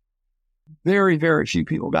very, very few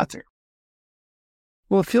people got there.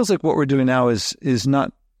 Well, it feels like what we're doing now is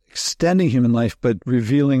not extending human life, but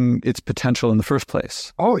revealing its potential in the first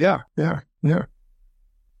place. Oh, yeah.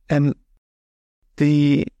 And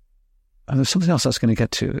there's something else I was going to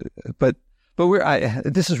get to, but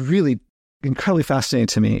this is really incredibly fascinating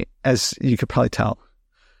to me, as you could probably tell.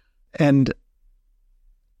 And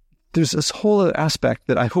there's this whole other aspect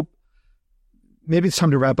that I hope maybe it's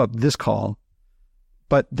time to wrap up this call,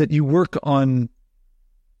 but that you work on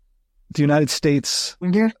the United States.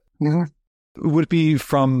 Yeah. Would it be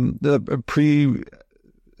from the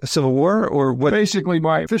pre-Civil War or what? Basically,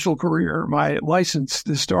 my official career, my licensed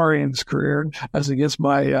historian's career, as against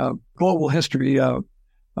my global history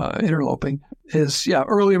interloping, is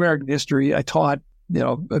early American history. I taught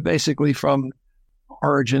basically from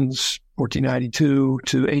origins 1492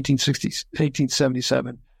 to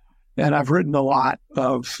 1877, and I've written a lot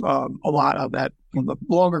of that from the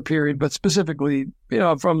longer period, but specifically,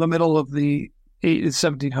 from the middle of the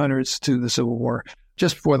 1700s to the Civil War,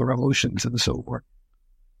 just before the Revolution to the Civil War.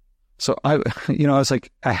 So I was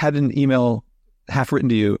like, I had an email half written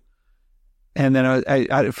to you, and then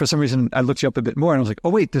I for some reason I looked you up a bit more, and I was like, oh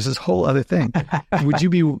wait, there's this whole other thing. Would you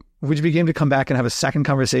be game to come back and have a second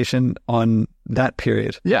conversation on that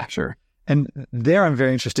period? Yeah, sure. And there, I'm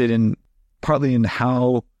very interested in partly in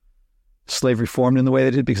how slavery formed in the way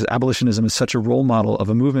they did, because abolitionism is such a role model of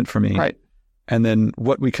a movement for me. Right. And then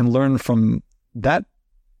what we can learn from that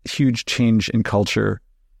huge change in culture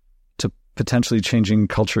to potentially changing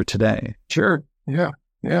culture today. Sure. Yeah.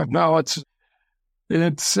 No,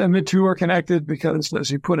 and the two are connected because, as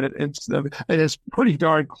you put it, it is pretty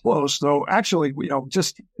darn close. Though actually,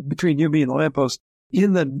 just between you, me, and the lamppost,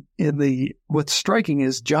 what's striking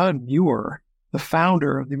is John Muir, the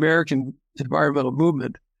founder of the American environmental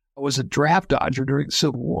movement, was a draft dodger during the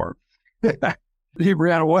Civil War. He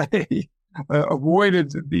ran away,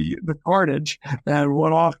 avoided the carnage, and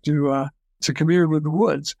went off to commune with the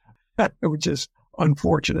woods, which is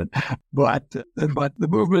unfortunate. But the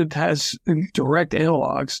movement has direct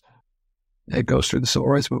analogs. It goes through the Civil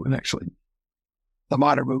Rights Movement, actually, the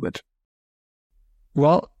modern movement.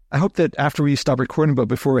 Well, I hope that after we stop recording, but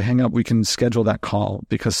before we hang up, we can schedule that call,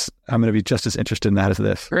 because I'm going to be just as interested in that as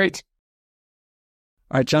this. Great.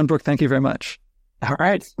 All right, John, Brooke, thank you very much. All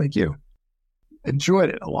right. Thank you. Enjoyed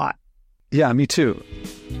it a lot. Yeah, me too.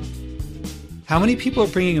 How many people are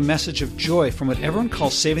bringing a message of joy from what everyone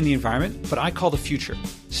calls saving the environment, but I call the future?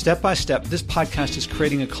 Step by step, this podcast is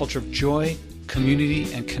creating a culture of joy,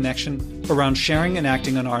 community, and connection around sharing and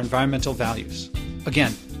acting on our environmental values.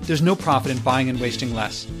 Again, there's no profit in buying and wasting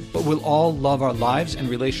less, but we'll all love our lives and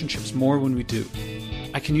relationships more when we do.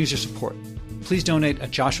 I can use your support. Please donate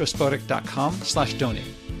at joshuaspodek.com/donate.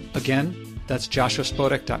 Again, that's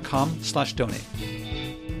joshuaspodek.com/donate.